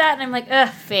he did that and I'm like, ugh,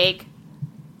 fake.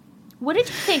 What did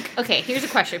you think? Okay, here's a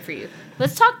question for you.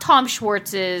 Let's talk Tom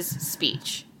Schwartz's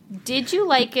speech. Did you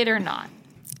like it or not?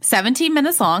 17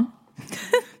 minutes long.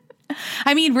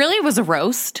 I mean, really it was a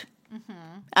roast.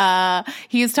 Mm-hmm.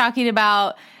 He was talking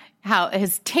about how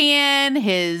his tan,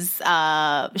 his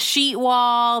sheet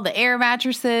wall, the air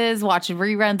mattresses, watching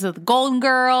reruns of the Golden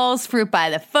Girls, Fruit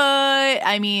by the Foot.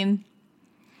 I mean.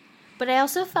 But I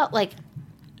also felt like,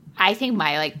 I think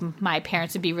my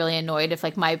parents would be really annoyed if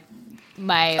like my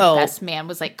best man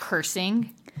was like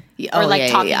cursing. Or like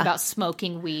talking about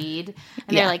smoking weed.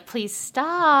 And they're like, please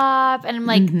stop. And I'm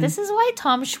like, this is why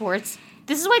Tom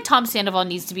Sandoval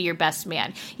needs to be your best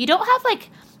man. You don't have like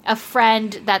a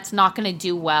friend that's not going to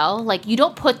do well. Like you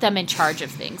don't put them in charge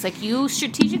of things. Like you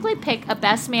strategically pick a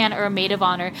best man or a maid of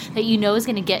honor that you know is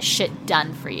going to get shit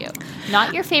done for you.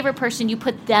 Not your favorite person. You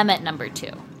put them at number 2.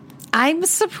 I'm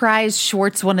surprised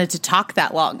Schwartz wanted to talk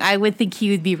that long. I would think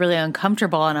he would be really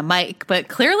uncomfortable on a mic, but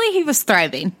clearly he was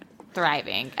thriving.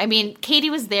 I mean, Katie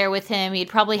was there with him. He'd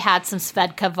probably had some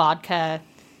Svedka vodka,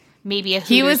 maybe a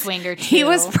Hooters wing or 2. He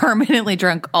was permanently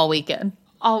drunk all weekend.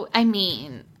 All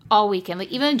weekend. Like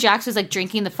even Jax was like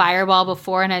drinking the Fireball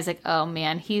before, and I was like, oh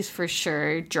man, he's for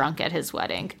sure drunk at his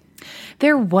wedding.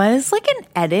 There was like an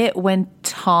edit when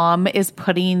Tom is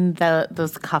putting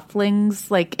those cufflinks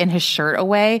like in his shirt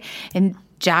away, and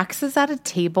Jax is at a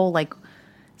table like.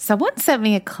 Someone sent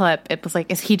me a clip. It was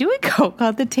like, is he doing coke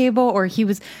on the table or he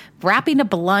was wrapping a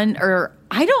blunt or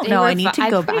I don't know. I need to go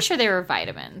back. I'm pretty sure they were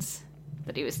vitamins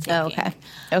that he was taking. Oh, okay.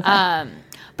 Okay.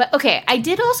 But okay, I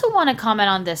did also want to comment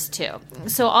on this too.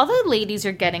 So all the ladies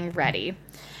are getting ready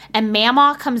and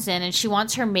Mama comes in and she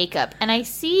wants her makeup. And I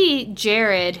see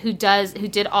Jared who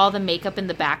did all the makeup in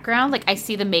the background. Like I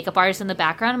see the makeup artist in the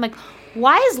background. I'm like,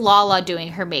 why is Lala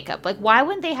doing her makeup? Like why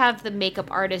wouldn't they have the makeup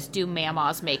artist do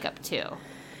Mama's makeup too?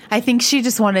 I think she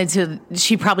just wanted to,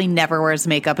 she probably never wears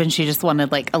makeup and she just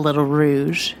wanted like a little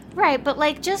rouge. Right, but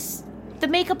like just the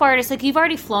makeup artist, like you've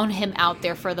already flown him out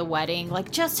there for the wedding.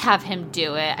 Like just have him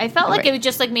do it. I felt like it was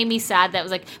just like made me sad that it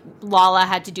was like Lala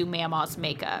had to do Mama's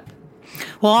makeup.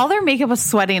 Well, all their makeup was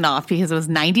sweating off because it was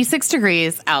 96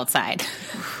 degrees outside.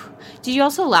 Did you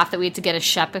also laugh that we had to get a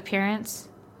Shep appearance?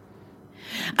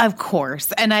 Of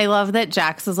course. And I love that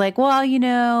Jax was like, well, you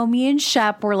know, me and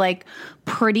Shep were like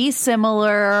pretty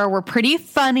similar. We're pretty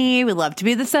funny. We love to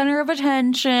be the center of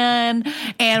attention.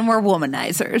 And we're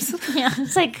womanizers. Yeah.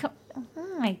 It's like,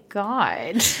 oh my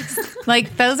God.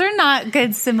 Like, those are not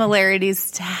good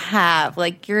similarities to have.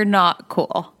 Like, you're not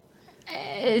cool.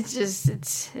 It's just,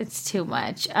 it's too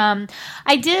much.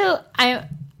 I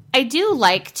do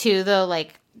like too, though,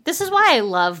 like, this is why I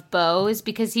love Beau, is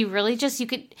because he really just, you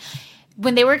could...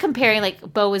 When they were comparing,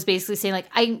 like, Beau was basically saying, like,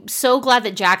 I'm so glad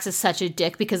that Jax is such a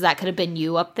dick because that could have been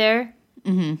you up there.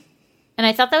 Mm-hmm. And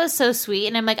I thought that was so sweet.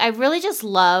 And I'm like, I really just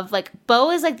love, like, Beau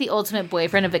is, like, the ultimate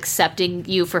boyfriend of accepting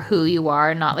you for who you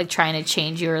are and not, like, trying to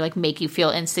change you or, like, make you feel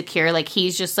insecure. Like,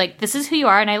 he's just like, this is who you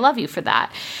are and I love you for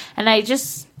that. And I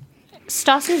just...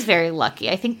 Stassi is very lucky.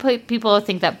 I think people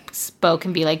think that Beau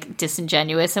can be, like,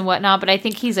 disingenuous and whatnot, but I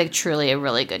think he's, like, truly a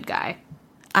really good guy.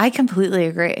 I completely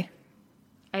agree.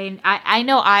 I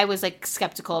know I was like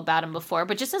skeptical about him before,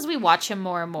 but just as we watch him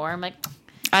more and more, I'm like,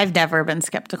 I've never been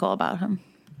skeptical about him.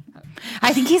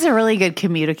 I think he's a really good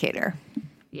communicator.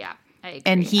 Yeah, I agree.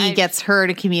 And he gets her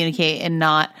to communicate and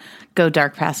not go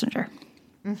dark passenger.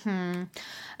 Mm-hmm.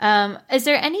 Is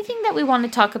there anything that we want to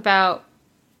talk about?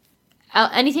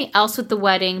 Anything else with the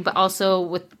wedding, but also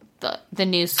with the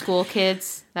new school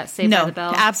kids that Saved by the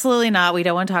Bell? No, absolutely not. We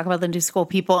don't want to talk about the new school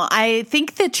people. I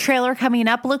think the trailer coming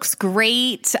up looks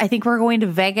great. I think we're going to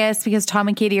Vegas because Tom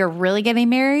and Katie are really getting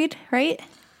married, right?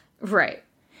 Right.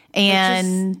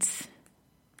 And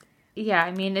yeah,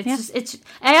 I mean,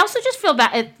 I also just feel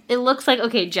bad. It looks like,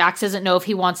 okay, Jax doesn't know if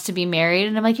he wants to be married.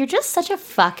 And I'm like, you're just such a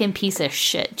fucking piece of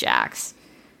shit, Jax.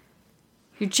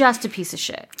 You're just a piece of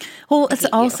shit. Well, it's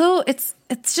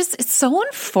so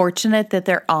unfortunate that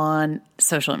they're on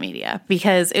social media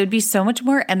because it would be so much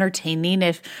more entertaining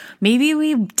if maybe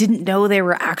we didn't know they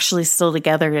were actually still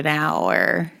together now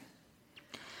or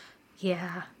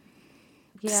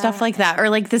stuff like that. Or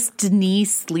like this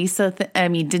Denise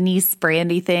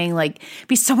Brandy thing. Like, it'd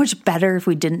be so much better if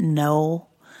we didn't know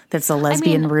that's a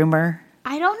lesbian rumor.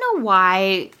 I don't know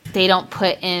why they don't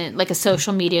put in like a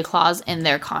social media clause in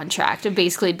their contract of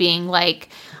basically being like,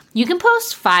 you can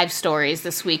post 5 stories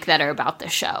this week that are about the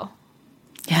show.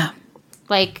 Yeah.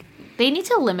 Like, they need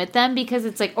to limit them because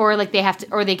it's like, or like they have to,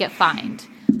 or they get fined.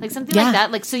 Like something like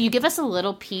that. Like, so you give us a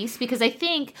little piece because I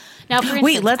think now, for instance,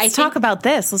 wait, let's talk about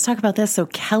this. Let's talk about this. So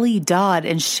Kelly Dodd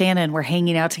and Shannon were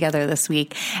hanging out together this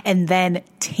week. And then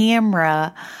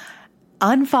Tamra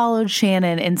unfollowed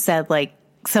Shannon and said like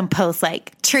some posts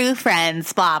like true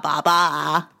friends, blah, blah,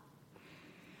 blah.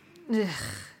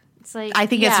 It's like, I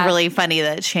think it's really funny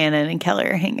that Shannon and Kelly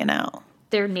are hanging out.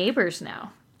 They're neighbors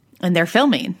now. And they're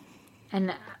filming.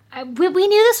 And we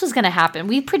knew this was going to happen.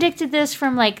 We predicted this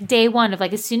from like day one of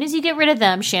like, as soon as you get rid of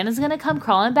them, Shannon's going to come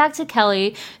crawling back to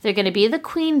Kelly. They're going to be the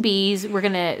queen bees. We're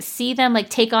going to see them like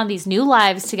take on these new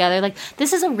lives together. Like,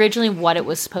 this is originally what it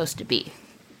was supposed to be.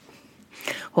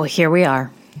 Well, here we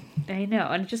are. I know.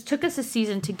 And it just took us a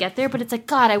season to get there. But it's like,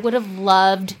 God, I would have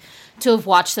loved to have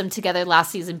watched them together last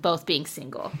season, both being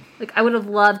single. Like, I would have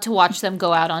loved to watch them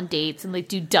go out on dates and like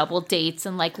do double dates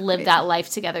and like live that life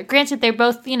together. Granted, they're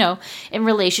both, you know, in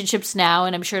relationships now,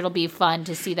 and I'm sure it'll be fun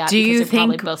to see that because they're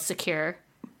probably both secure.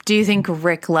 Do you think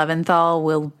Rick Leventhal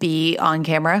will be on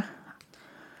camera?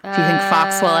 Do you think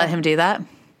Fox will let him do that?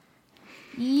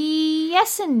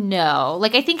 Yes and no.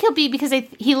 Like, I think he'll be, because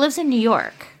he lives in New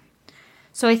York.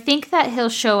 So I think that he'll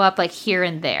show up like here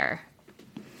and there.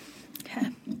 Okay.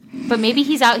 But maybe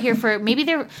he's out here for, maybe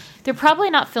they're probably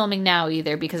not filming now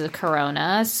either because of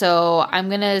Corona. So I'm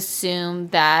going to assume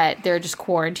that they're just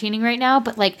quarantining right now.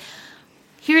 But like,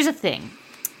 here's the thing.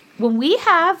 When we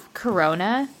have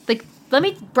Corona, like,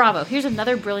 Bravo, here's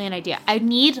another brilliant idea. I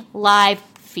need live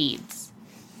feeds.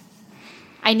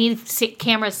 I need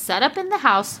cameras set up in the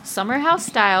house, summer house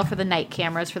style, for the night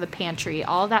cameras, for the pantry,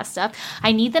 all of that stuff.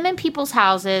 I need them in people's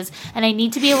houses, and I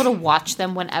need to be able to watch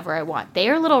them whenever I want. They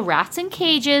are little rats in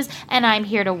cages, and I'm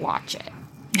here to watch it.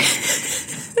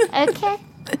 Okay?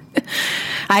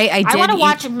 I want to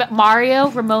watch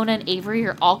Mario, Ramona, and Avery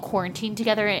are all quarantined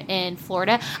together in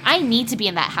Florida. I need to be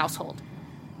in that household.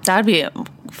 That'd be a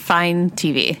fine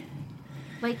TV.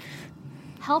 Like,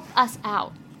 help us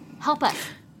out. Help us.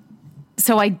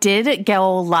 So I did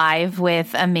go live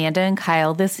with Amanda and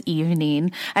Kyle this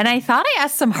evening, and I thought I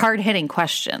asked some hard-hitting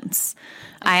questions.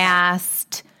 Okay. I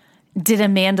asked, did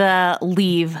Amanda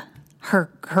leave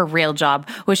her real job,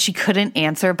 which she couldn't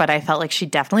answer, but I felt like she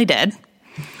definitely did.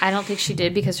 I don't think she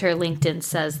did because her LinkedIn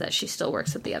says that she still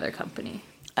works at the other company.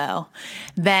 Oh.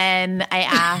 Then I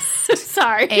asked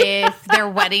sorry if their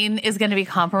wedding is going to be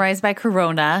compromised by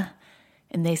Corona.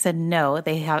 And they said no.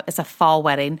 It's a fall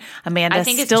wedding. Amanda, I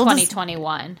think it's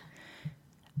 2021.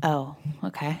 Oh,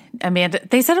 okay. Amanda,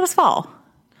 they said it was fall.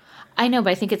 I know,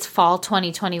 but I think it's fall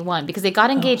 2021 because they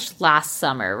got engaged last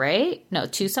summer, right? No,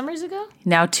 2 summers ago.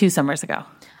 Now 2 summers ago.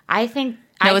 I think.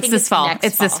 No, it's this fall.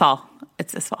 It's this fall.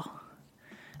 It's this fall.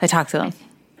 I talked to them.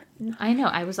 I know.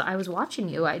 I was watching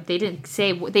you. They didn't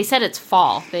say. They said it's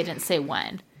fall. They didn't say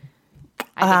when.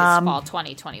 I think it's fall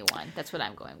 2021. That's what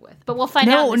I'm going with. But we'll find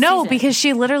out. No, because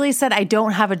she literally said, I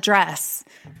don't have a dress.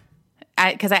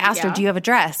 Because I asked her, do you have a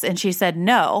dress? And she said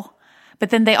no. But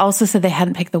then they also said they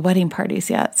hadn't picked the wedding parties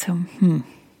yet. So,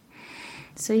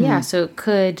 So it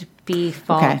could be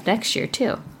fall next year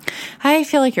too. I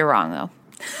feel like you're wrong, though.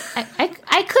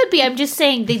 I could be. I'm just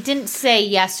saying they didn't say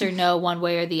yes or no one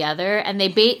way or the other, and they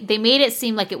made it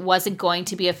seem like it wasn't going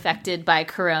to be affected by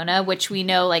Corona, which we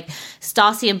know like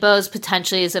Stassi and Bose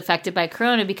potentially is affected by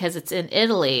Corona because it's in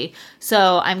Italy.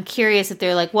 So I'm curious if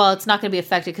they're like, well, it's not going to be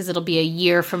affected because it'll be a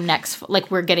year from next.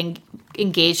 Like we're getting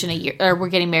engaged in a year, or we're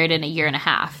getting married in a year and a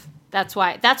half. That's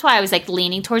why I was like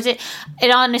leaning towards it.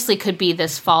 It honestly could be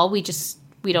this fall. We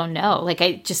don't know. Like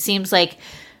it just seems like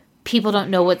people don't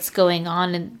know what's going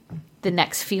on in the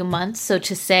next few months. So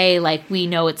to say, like, we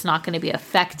know it's not going to be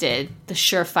affected, the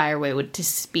surefire way would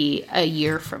just be a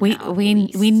year from now. We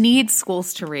need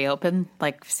schools to reopen,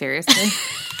 like, seriously.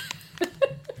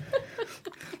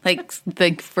 like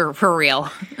for real.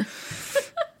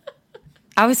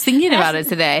 I was thinking about it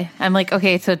today. I'm like,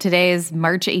 okay, so today is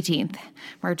March 18th.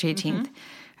 Mm-hmm.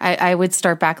 I would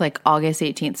start back like August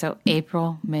 18th. So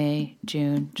April, May,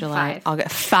 June, July,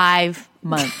 August. 5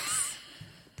 months.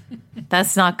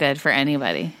 That's not good for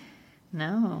anybody.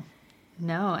 No.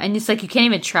 And it's like you can't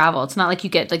even travel. It's not like you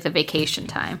get like the vacation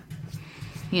time.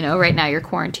 You know, right now you're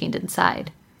quarantined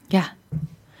inside. Yeah.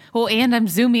 Well, and I'm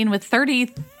Zooming with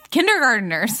 30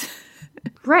 kindergartners.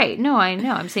 Right. No, I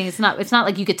know. I'm saying it's not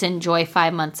like you get to enjoy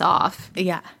 5 months off.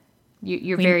 Yeah.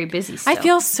 You're very busy still. I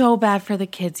feel so bad for the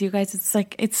kids, you guys. It's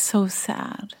like, it's so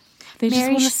sad. They just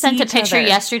Mary want to sent see a each picture other.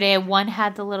 yesterday, and one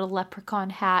had the little leprechaun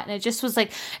hat, and it just was like,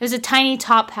 it was a tiny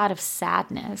top hat of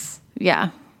sadness. Yeah.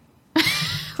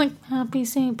 Like, happy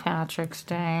St. Patrick's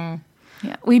Day.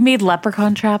 Yeah. We made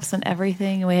leprechaun traps and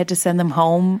everything, and we had to send them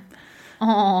home.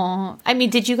 Oh, I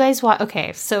mean, did you guys watch?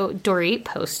 Okay, so Dorit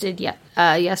posted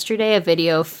yesterday a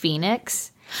video of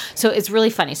Phoenix. So it's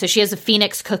really funny. So she has a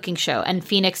Phoenix cooking show, and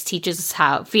Phoenix teaches us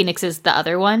how. Phoenix is the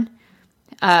other one,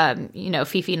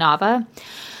 Fifi Nava.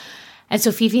 And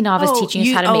so Fifi Nava is teaching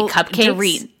us how to make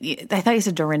cupcakes. Dorit. I thought you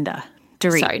said Dorinda.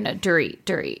 Dorit. Sorry, no,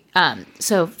 Dorit.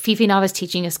 So Fifi Nava is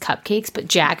teaching us cupcakes, but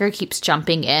Jagger keeps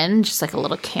jumping in, just like a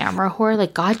little camera whore.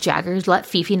 Like, God, Jagger, let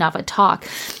Fifi Nava talk.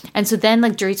 And so then,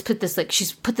 like, Dorit's put this, like,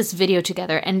 she's put this video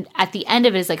together, and at the end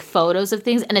of it is, like, photos of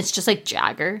things, and it's just, like,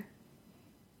 Jagger.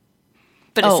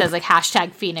 But it says, like,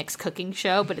 hashtag Phoenix cooking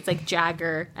show, but it's, like,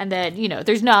 Jagger. And then,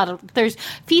 there's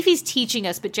Fifi's teaching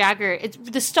us, but Jagger, it's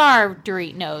the star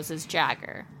Dorit knows is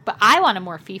Jagger. But I want a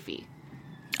more Fifi.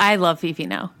 I love Fifi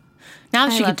now. Now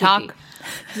she can talk.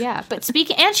 Fifi. Yeah, but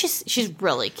and she's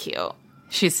really cute.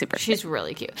 She's super cute. She's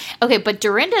really cute. Okay, but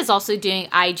Dorinda is also doing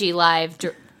IG Live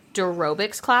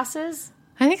aerobics classes.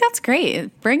 I think that's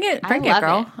great. Bring it,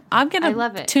 girl. I'm going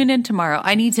to tune in tomorrow.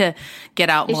 I need to get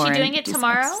out more. Is she doing it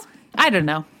tomorrow? I don't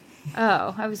know.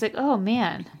 Oh, I was like, oh,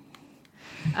 man.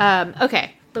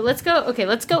 Okay, but let's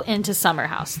go into Summer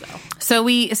House, though. So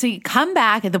you come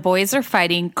back, and the boys are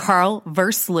fighting Carl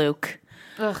versus Luke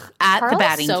at Carl the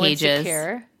batting is so cages.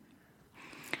 Insecure.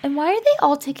 And why are they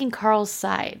all taking Carl's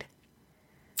side?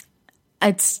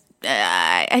 It's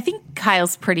I think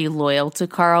Kyle's pretty loyal to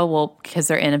Carl, well, because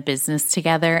they're in a business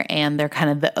together and they're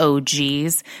kind of the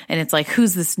OGs. And it's like,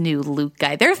 who's this new Luke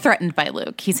guy? They're threatened by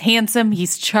Luke. He's handsome.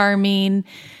 He's charming.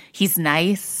 He's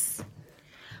nice.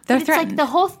 They're it's threatened.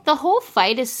 Like the whole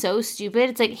fight is so stupid.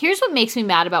 It's like, here's what makes me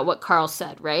mad about what Carl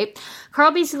said, right?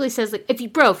 Carl basically says, like, if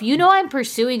you know I'm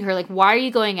pursuing her, like, why are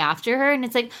you going after her? And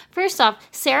it's like, first off,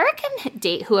 Sarah can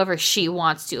date whoever she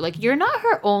wants to. Like, you're not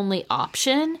her only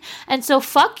option. And so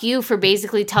fuck you for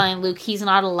basically telling Luke he's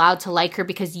not allowed to like her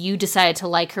because you decided to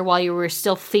like her while you were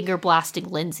still finger blasting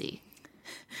Lindsay.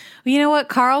 You know what?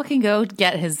 Carl can go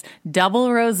get his double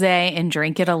rosé and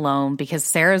drink it alone because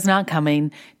Sarah's not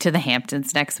coming to the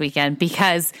Hamptons next weekend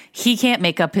because he can't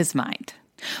make up his mind.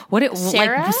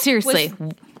 Sarah, like, seriously.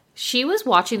 She was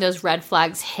watching those red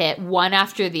flags hit one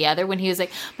after the other when he was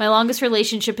like, my longest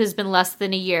relationship has been less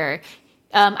than a year.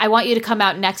 I want you to come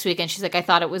out next weekend. She's like, I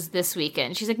thought it was this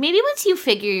weekend. She's like, maybe once you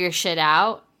figure your shit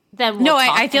out, then we'll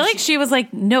talk. I feel like she was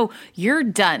like, no, you're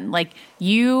done. Like,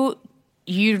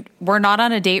 we're not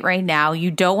on a date right now. You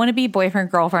don't want to be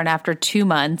boyfriend, girlfriend after 2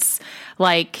 months.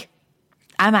 Like,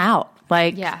 I'm out.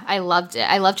 Like, yeah, I loved it.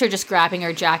 I loved her just grabbing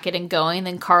her jacket and going.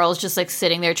 Then Carl's just like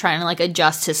sitting there trying to like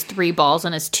adjust his 3 balls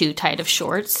on his too tight of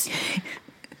shorts.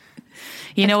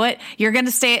 You know what? You're going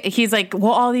to stay. He's like,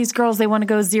 well, all these girls, they want to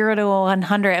go 0 to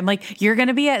 100. I'm like, you're going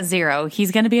to be at 0.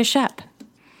 He's going to be a Shep.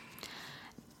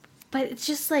 But it's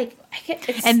just like,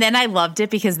 and then I loved it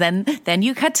because then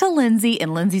you cut to Lindsay,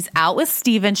 and Lindsay's out with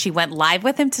Steven. She went live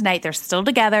with him tonight. They're still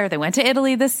together. They went to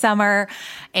Italy this summer,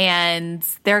 and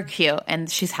they're cute, and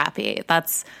she's happy.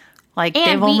 That's like,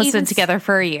 they've almost been together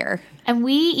for a year. And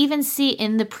we even see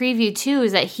in the preview too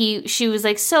is that she was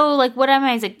like, so like, what am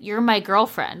I? He's like, you're my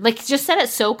girlfriend. Like, just said it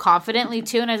so confidently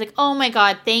too. And I was like, oh my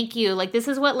God, thank you. Like, this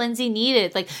is what Lindsay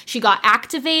needed. Like, she got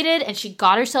activated and she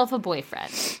got herself a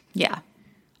boyfriend. Yeah.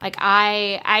 Like,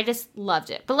 I just loved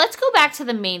it. But let's go back to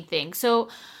the main thing. So,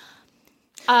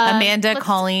 Amanda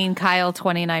calling Kyle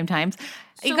 29 times.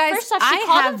 So you guys, first off, she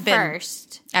called him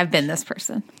first. I've been this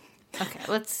person. Okay,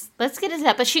 let's get into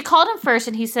that. But she called him first,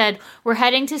 and he said, we're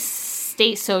heading to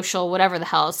State Social, whatever the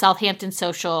hell, Southampton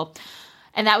Social.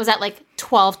 And that was at like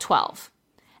 12:12.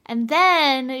 And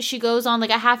then she goes on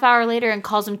like a half hour later and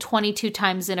calls him 22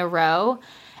 times in a row.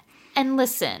 And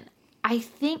listen, I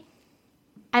think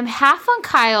I'm half on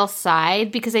Kyle's side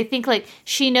because I think, like,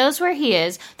 she knows where he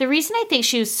is. The reason I think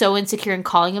she was so insecure in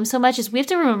calling him so much is we have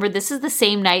to remember this is the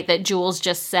same night that Jules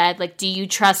just said, like, do you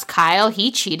trust Kyle?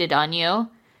 He cheated on you.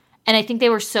 And I think they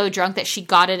were so drunk that she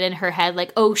got it in her head,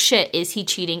 like, oh, shit, is he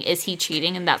cheating? Is he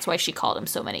cheating? And that's why she called him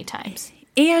so many times.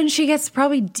 And she gets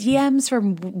probably DMs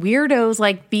from weirdos,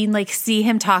 like, being like, see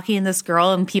him talking to this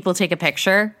girl and people take a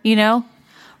picture, you know?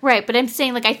 Right, but I'm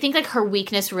saying, like, I think, like, her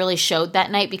weakness really showed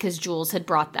that night because Jules had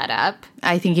brought that up.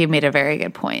 I think you made a very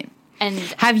good point. And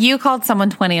have you called someone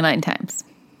 29 times?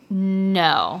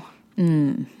 No.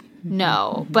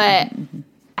 No, but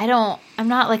I'm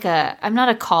not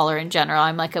a caller in general.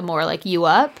 I'm, like, a more, like, you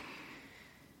up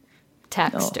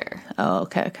texter. Oh,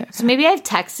 okay. So maybe I've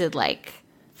texted, like,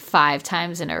 5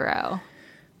 times in a row.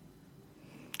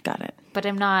 Got it. but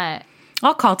I'm not.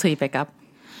 I'll call till you pick up.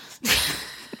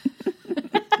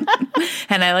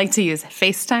 And I like to use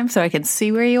FaceTime so I can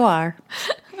see where you are.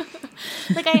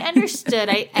 Like, I understood.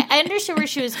 I understood where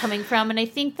she was coming from, and I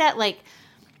think that, like,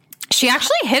 she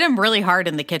actually hit him really hard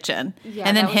in the kitchen. Yeah,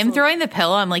 and then him throwing the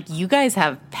pillow, I'm like, you guys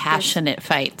have passionate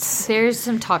fights. There's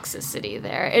some toxicity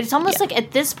there. It's almost like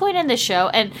at this point in the show,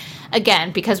 and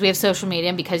again, because we have social media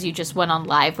and because you just went on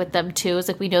live with them too, it's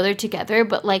like we know they're together,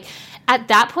 but like at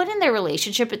that point in their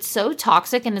relationship, it's so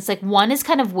toxic, and it's like one is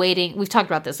kind of waiting. We've talked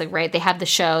about this, like, right? They have the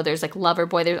show, there's like lover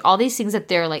boy, there's all these things that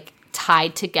they're like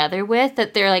tied together with,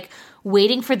 that they're like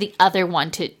waiting for the other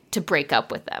one to break up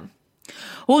with them.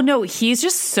 Well, no, he's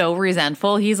just so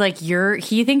resentful. He's like,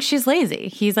 he thinks she's lazy.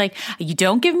 He's like, you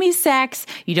don't give me sex.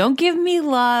 You don't give me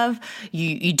love.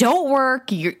 You don't work.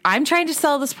 I'm trying to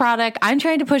sell this product. I'm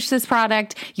trying to push this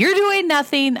product. You're doing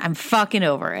nothing. I'm fucking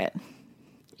over it.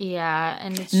 Yeah.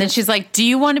 And then she's like, do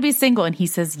you want to be single? And he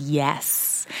says,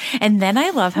 yes. And then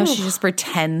I love how she just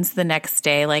pretends the next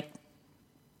day, like,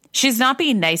 she's not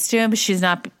being nice to him, but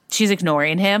she's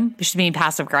ignoring him. She's being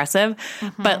passive aggressive.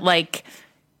 Mm-hmm. But like,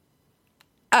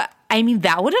 I mean,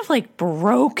 that would have like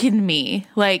broken me.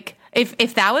 Like,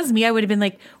 if that was me, I would have been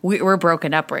like, we're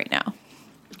broken up right now.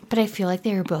 But I feel like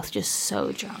they were both just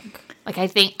so drunk. Like, I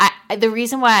think the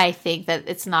reason why I think that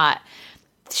it's not,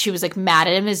 she was like mad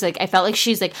at him is like, I felt like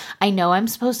she's like, I know I'm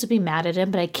supposed to be mad at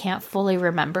him, but I can't fully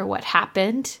remember what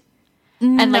happened.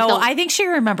 And no, I think she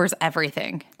remembers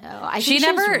everything. Oh, I think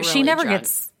she never drunk.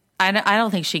 gets. I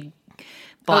don't think she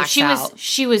blacked out.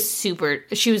 She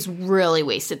was really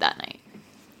wasted that night.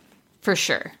 For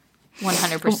sure.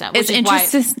 100%.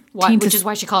 Which is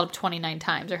why she called up 29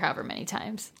 times or however many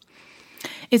times.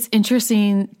 It's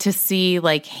interesting to see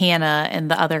like Hannah and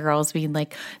the other girls being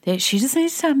like, she just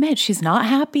needs to admit she's not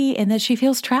happy and that she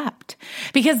feels trapped.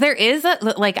 Because there is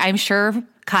I'm sure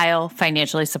Kyle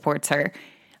financially supports her.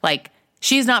 Like,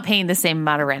 she's not paying the same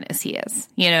amount of rent as he is.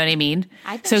 You know what I mean?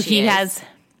 I think so she he is. has.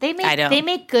 They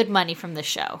make good money from the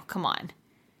show. Come on.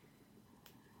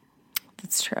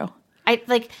 That's true. She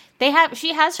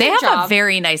has her job. They have a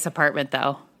very nice apartment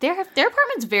though. Their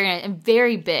apartment's very nice and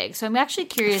very big. So I'm actually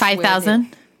curious.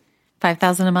 5,000?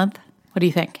 5,000 a month? What do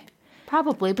you think?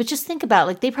 Probably, but just think about,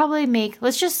 like, they probably make,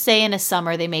 let's just say in a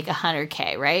summer they make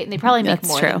 $100K, right? And they probably make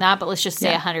more than that, but let's just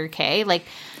say $100K. Like,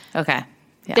 okay,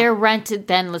 yeah. Their rent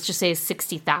then, let's just say, is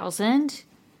 $60,000.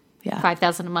 Yeah,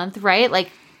 $5,000 a month, right?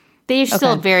 Like, they're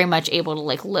still very much able to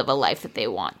like live a life that they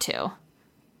want to.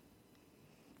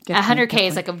 100K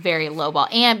is like a very low ball,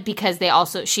 and because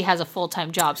she has a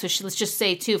full-time job, so let's just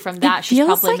say too from that she's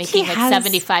probably making like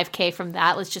 75K from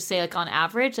that. Let's just say like on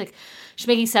average, like she's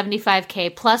making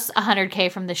 75K plus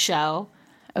 100K from the show,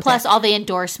 plus all the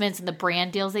endorsements and the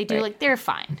brand deals they do. Right. Like, they're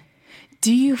fine.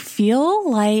 Do you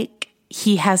feel like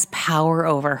he has power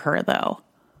over her though?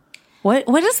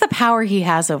 What is the power he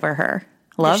has over her?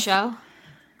 Love? The show.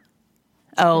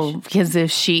 Oh, because I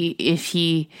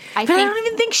don't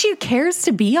even think she cares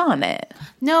to be on it.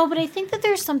 No, but I think that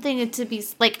there's something to be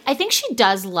like, I think she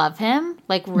does love him,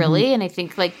 like, really, and I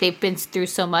think like they've been through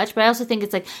so much, but I also think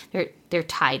it's like they're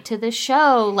tied to the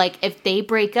show. Like, if they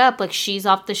break up, like, she's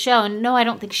off the show. And no, I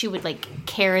don't think she would like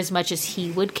care as much as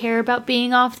he would care about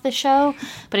being off the show.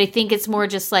 But I think it's more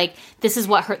just like, this is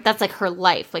that's like her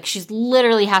life. Like, she's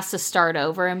literally has to start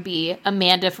over and be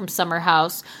Amanda from Summer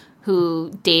House,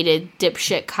 who dated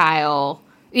dipshit Kyle.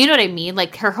 You know what I mean?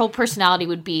 Like, her whole personality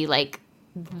would be like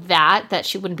that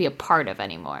she wouldn't be a part of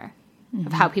anymore,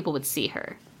 of how people would see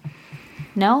her.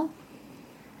 No?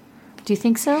 Do you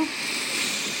think so?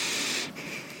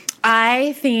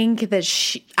 I think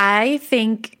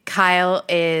Kyle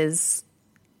is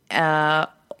a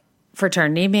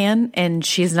fraternity man and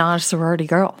she's not a sorority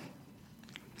girl.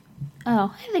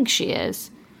 Oh, I think she is.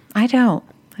 I don't.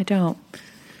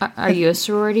 Are you a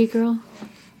sorority girl?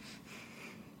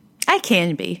 I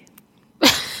can be.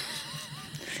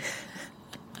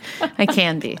 I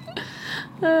can be.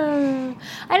 I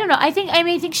don't know. I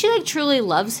think she like truly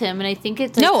loves him, and I think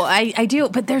it's like, no, I do.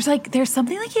 But there's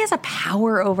something like he has a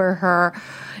power over her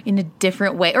in a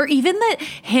different way, or even that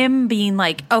him being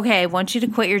like, okay, I want you to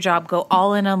quit your job, go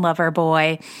all in on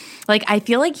Loverboy. Like, I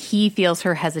feel like he feels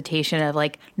her hesitation of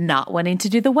like not wanting to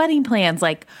do the wedding plans,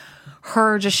 like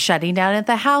her just shutting down at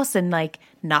the house and like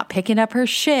not picking up her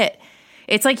shit.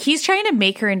 It's like he's trying to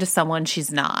make her into someone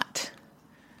she's not.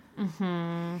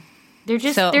 Mm-hmm.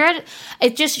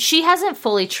 She hasn't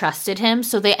fully trusted him.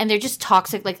 So they're just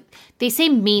toxic. Like they say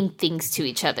mean things to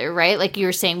each other, right? Like you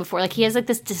were saying before, like he has like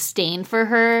this disdain for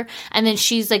her. And then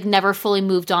she's like never fully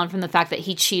moved on from the fact that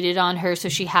he cheated on her. So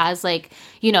she has like,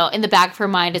 you know, in the back of her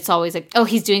mind, it's always like, oh,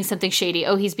 he's doing something shady.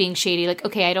 Oh, he's being shady. Like,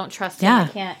 okay, I don't trust him.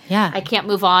 I can't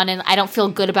move on. And I don't feel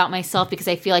good about myself because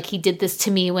I feel like he did this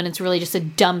to me when it's really just a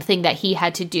dumb thing that he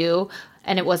had to do.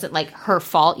 And it wasn't like her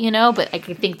fault, you know, but I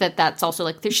think that that's also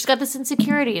like, she's got this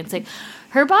insecurity. It's like,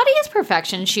 her body is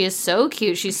perfection. She is so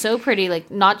cute. She's so pretty. Like,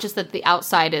 not just that the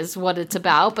outside is what it's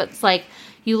about, but it's like,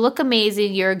 you look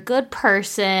amazing. You're a good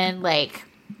person. Like,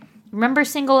 remember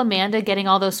single Amanda getting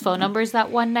all those phone numbers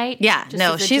that one night? Yeah,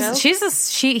 no, he's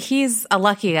a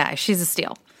lucky guy. She's a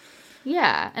steal.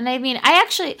 Yeah. And I mean,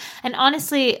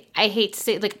 honestly, I hate to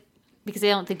say like, because I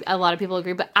don't think a lot of people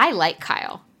agree, but I like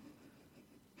Kyle.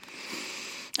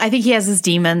 I think he has his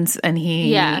demons and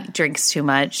he drinks too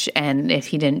much. And if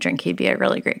he didn't drink, he'd be a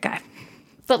really great guy.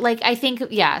 But like, I think,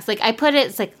 it's like,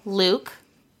 it's like Luke.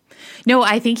 No,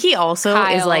 I think he also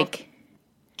Kyle, is like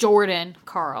Jordan,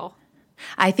 Carl.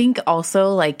 I think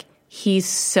also like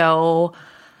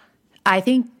I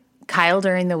think Kyle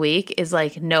during the week is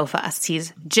like no fuss.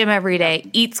 He's gym every day,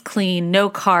 eats clean,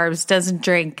 no carbs, doesn't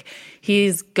drink.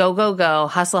 He's go, go, go,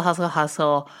 hustle, hustle,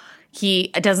 hustle. He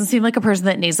doesn't seem like a person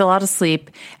that needs a lot of sleep.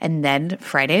 And then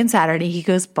Friday and Saturday, he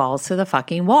goes balls to the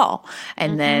fucking wall.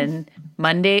 And then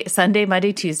Sunday,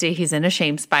 Monday, Tuesday, he's in a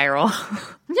shame spiral. Not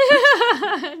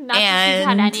that he's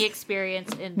had any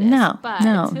experience in this. No.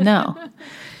 No,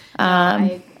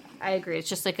 I agree. It's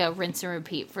just like a rinse and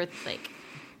repeat for like,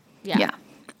 yeah.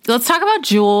 Let's talk about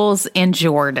Jules and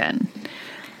Jordan.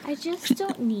 I just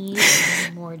don't need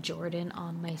more Jordan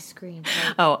on my screen.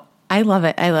 Like, I love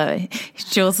it.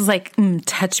 Jules is like,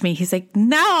 touch me. He's like,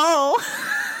 no.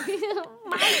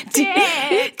 Do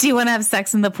you want to have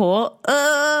sex in the pool?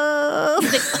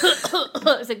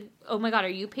 It's like, oh my God, are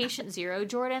you patient zero,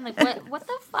 Jordan? Like, what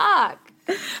the fuck?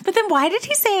 But then why did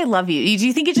he say I love you? Do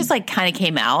you think it just like kind of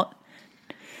came out?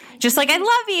 Just like, I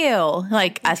love you.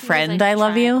 Like a friend, I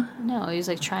love you? No, he was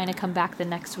like trying to come back the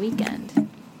next weekend.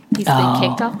 He's been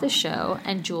kicked off the show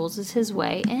and Jules is his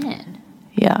way in.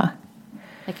 Yeah.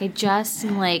 Like I just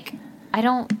am like, I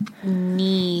don't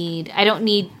need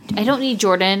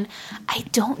Jordan. I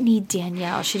don't need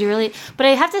Danielle. Should he really? But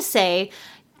I have to say,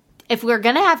 if we're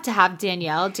gonna have to have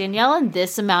Danielle in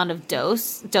this amount of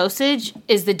dosage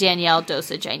is the Danielle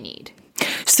dosage I need.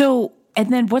 So,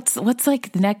 and then what's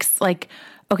like the next, like,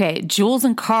 okay, Jules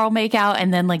and Carl make out,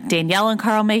 and then like Danielle and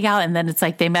Carl make out, and then it's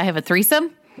like they might have a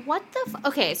threesome. What the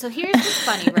okay, so here's what's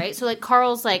funny, right? So, like,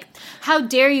 Carl's like, how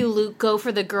dare you, Luke, go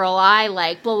for the girl I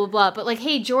like, blah, blah, blah. But, like,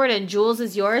 hey, Jordan, Jules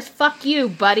is yours. Fuck you,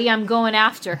 buddy. I'm going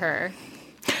after her.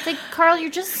 It's like, Carl, you're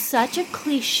just such a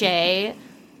cliche.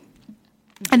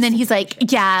 And then he's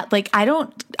like, yeah, like,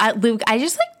 Luke, I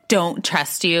just, like, don't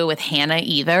trust you with Hannah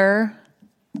either.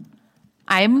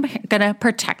 I'm gonna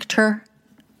protect her.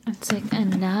 It's like,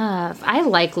 enough. I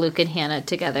like Luke and Hannah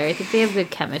together. I think they have good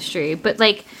chemistry. But,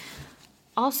 like...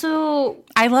 Also,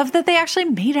 I love that they actually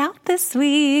made out this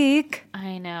week.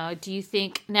 I know. Do you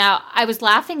think... Now, I was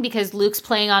laughing because Luke's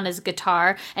playing on his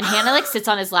guitar and Hannah, like, sits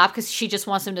on his lap because she just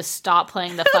wants him to stop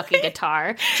playing the fucking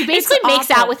guitar. She basically makes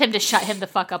out with him to shut him the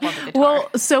fuck up on the guitar. Well,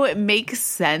 so it makes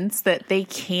sense that they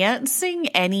can't sing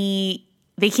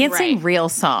sing real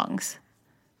songs.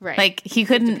 Right. Like, he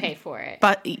couldn't... pay for it.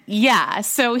 But, yeah,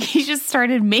 so he just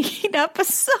started making up a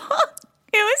song.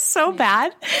 It was so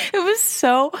bad. It was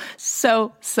so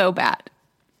bad.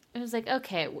 It was like,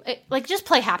 okay, like just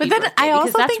play Happy Birthday. But then I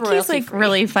also think he's like free.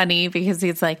 Really funny because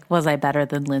he's like, was I better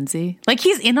than Lindsay? Like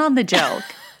he's in on the joke.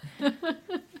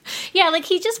 Yeah, like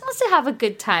he just wants to have a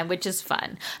good time, which is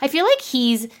fun. I feel like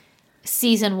he's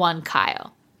season 1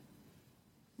 Kyle.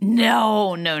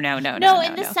 No. In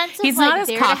the sense of he's like not as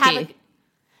there cocky. to have a...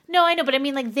 No, I know, but I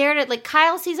mean like there to like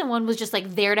Kyle season 1 was just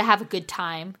like there to have a good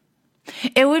time.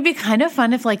 It would be kind of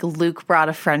fun if like Luke brought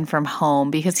a friend from home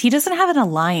because he doesn't have an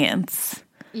alliance.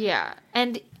 Yeah.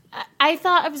 And I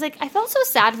felt so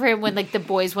sad for him when like the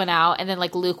boys went out and then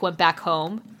like Luke went back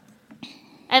home.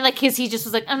 And like cause he just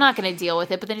was like, I'm not gonna deal with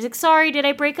it. But then he's like, sorry, did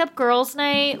I break up girls'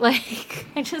 night? Like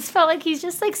I just felt like he's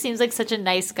just like seems like such a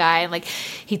nice guy and like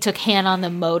he took Hannah on the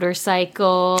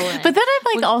motorcycle. But then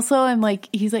I'm like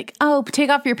he's like, oh, take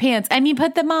off your pants. I mean,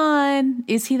 put them on.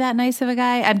 Is he that nice of a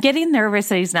guy? I'm getting nervous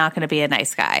that he's not gonna be a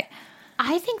nice guy.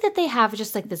 I think that they have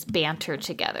just like this banter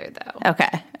together though.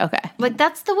 Okay. Like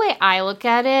that's the way I look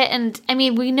at it. And I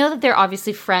mean, we know that they're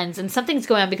obviously friends and something's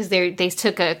going on because they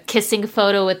took a kissing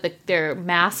photo with their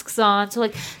masks on. So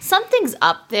like something's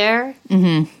up there.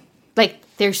 Mm-hmm. Like,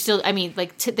 they're still, I mean,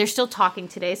 like, they're still talking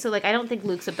today. So, like, I don't think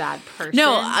Luke's a bad person.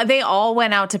 No, they all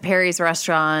went out to Perry's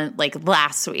restaurant, like,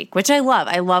 last week, which I love.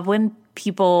 I love when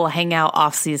people hang out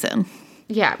off season.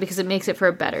 Yeah, because it makes it for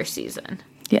a better season.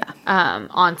 Yeah.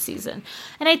 On season.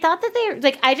 And I thought that they,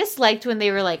 like, I just liked when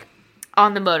they were, like,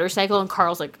 on the motorcycle and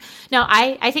Carl's like, now,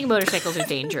 I think motorcycles are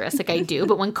dangerous. Like, I do.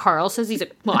 But when Carl says, he's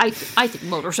like, well, I think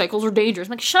motorcycles are dangerous.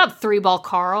 I'm like, shut up, 3-ball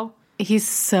Carl. He's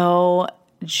so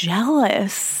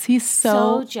jealous. He's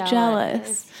so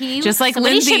jealous. Just like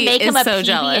Lindsay should make is him a so PB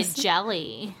jealous. and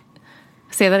jelly.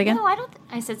 Say that again? No, I don't.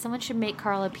 I said someone should make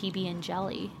Carl a PB and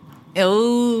jelly.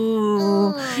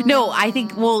 Oh. No, I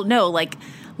think, well, no, like,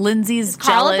 Lindsay's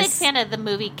Carl jealous. a big fan of the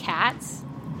movie Cats?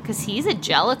 Because he's a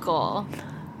jellicle.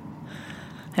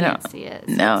 I don't see it.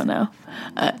 No.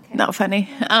 Not funny.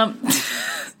 I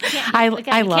love.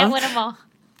 Can't win them all.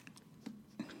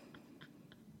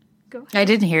 Go ahead. I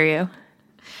didn't hear you.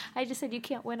 I just said you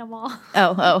can't win them all.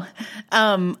 Oh.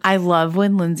 I love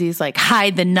when Lindsay's like,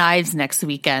 hide the knives next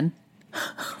weekend.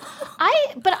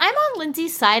 But I'm on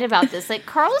Lindsay's side about this. Like,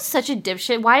 Carl is such a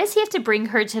dipshit. Why does he have to bring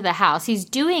her to the house? He's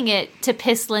doing it to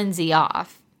piss Lindsay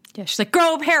off. Yeah, she's like,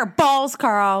 grow a pair of balls,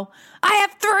 Carl. I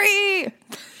have 3.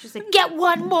 She's like, get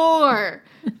one more.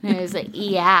 And I was like,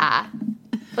 yeah.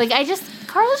 Like,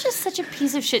 Carl's just such a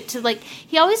piece of shit to, like,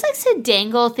 he always likes to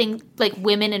dangle things, like,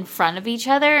 women in front of each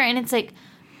other. And it's like,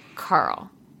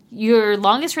 Carl, your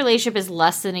longest relationship is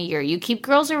less than a year. You keep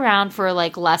girls around for,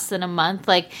 like, less than a month.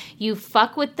 Like, you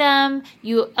fuck with them.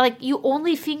 You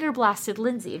only finger blasted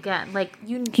Lindsay again. Like,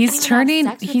 he's turning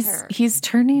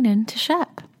into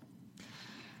Shep.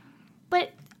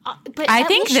 But I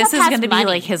think this is going to be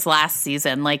like his last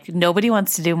season. Like, nobody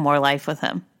wants to do more life with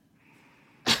him.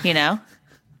 You know?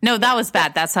 No, that was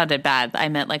bad. That sounded bad. I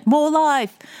meant like more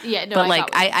life. Yeah, no, but like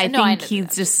I think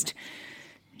he's just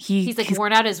he's like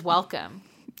worn out his welcome.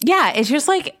 Yeah, it's just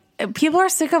like people are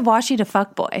sick of watching a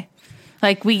fuckboy.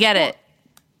 Like, we get it.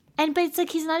 But it's like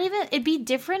he's not even. It'd be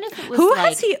different if it was. Who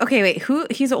has he? Okay, wait.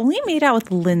 He's only made out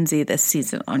with Lindsay this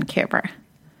season on camera.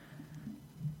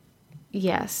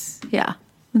 Yes. Yeah.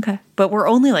 Okay. But we're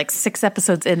only like 6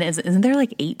 episodes in. Isn't there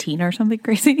like 18 or something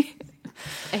crazy?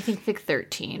 I think like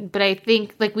 13. But I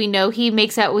think, like, we know he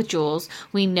makes out with Jules.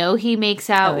 We know he makes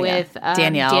out with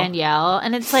Danielle.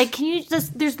 And it's like, can you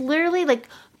just, there's literally like,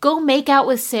 go make out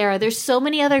with Sarah. There's so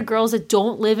many other girls that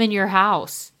don't live in your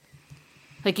house.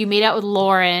 Like, you made out with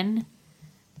Lauren.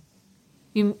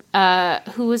 Who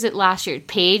was it last year?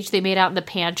 Paige. They made out in the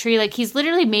pantry. Like, he's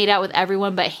literally made out with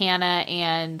everyone but Hannah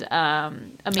and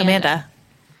Amanda.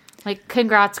 Like,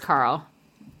 congrats, Carl.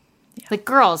 Yeah. Like,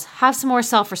 girls, have some more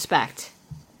self-respect.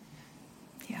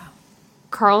 Yeah.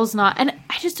 Carl's not, and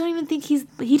I just don't even think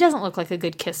he doesn't look like a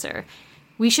good kisser.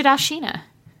 We should ask Sheena.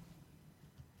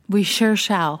 We sure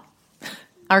shall.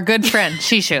 Our good friend,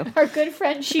 Shishu. Our good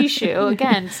friend, Shishu.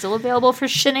 Again, still available for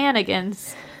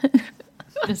shenanigans.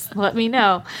 Just let me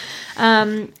know.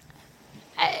 Let's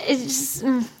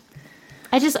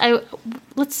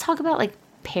talk about, like,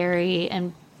 Perry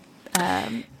and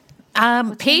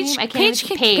Paige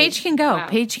can go. Wow.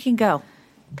 Paige can go.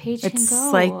 Paige can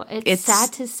go. Like, it's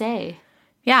sad to say.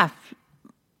 Yeah.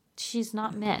 She's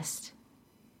not missed.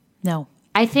 No.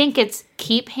 I think it's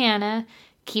keep Hannah,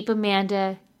 keep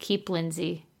Amanda, keep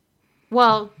Lindsay.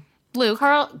 Well, Luke.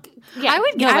 Carl. Yeah, I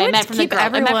would keep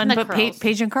everyone but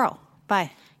Paige and Carl.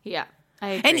 Bye. Yeah.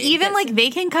 I agree. And even like they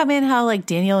can come in how like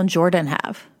Danielle and Jordan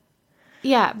have.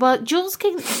 Yeah. Well, Jules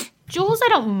I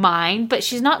don't mind, but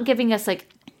she's not giving us like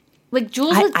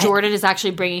Jules with Jordan is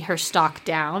actually bringing her stock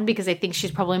down because I think she's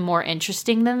probably more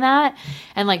interesting than that.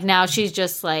 And like now she's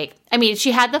just like, I mean,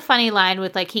 she had the funny line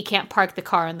with like, he can't park the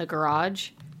car in the garage.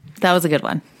 That was a good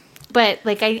one. But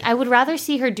like, I would rather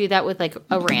see her do that with like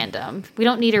a random. We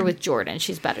don't need her with Jordan.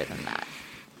 She's better than that.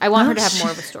 I want her to have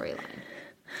more of a storyline.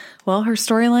 Well, her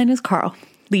storyline is Carl.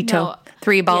 Lito. No,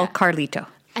 3-ball Carlito.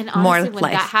 And honestly,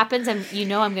 when that happens, I'm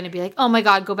going to be like, oh my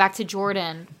God, go back to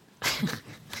Jordan. I'm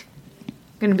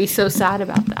going to be so sad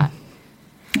about that.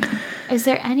 Is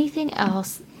there anything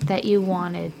else that you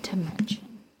wanted to mention?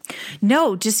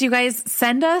 No, just you guys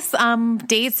send us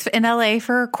dates in LA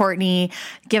for Courtney.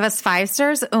 Give us 5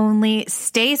 stars only.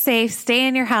 Stay safe. Stay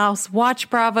in your house. Watch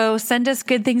Bravo. Send us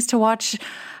good things to watch.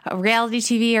 Reality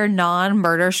TV or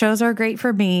non-murder shows are great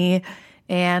for me.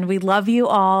 And we love you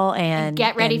all. And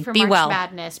get ready for March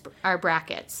Madness, our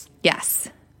brackets. Yes.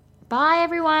 Bye,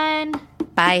 everyone.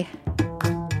 Bye.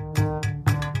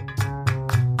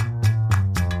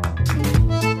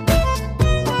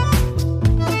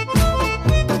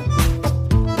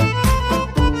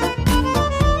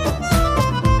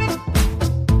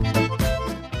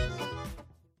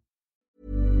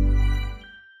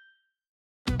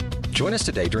 Join us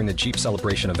today during the Jeep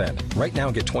Celebration event. Right now,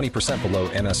 get 20% below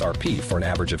MSRP for an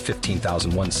average of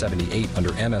 $15,178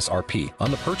 under MSRP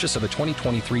on the purchase of a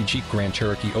 2023 Jeep Grand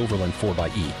Cherokee Overland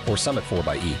 4xE or Summit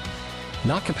 4xE.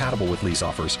 Not compatible with lease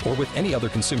offers or with any other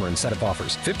consumer incentive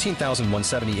offers.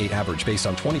 $15,178 average based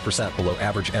on 20% below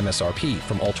average MSRP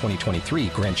from all 2023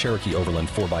 Grand Cherokee Overland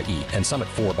 4xE and Summit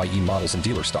 4xE models in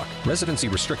dealer stock. Residency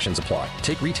restrictions apply.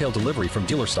 Take retail delivery from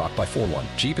dealer stock by 4/1.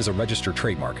 Jeep is a registered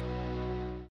trademark.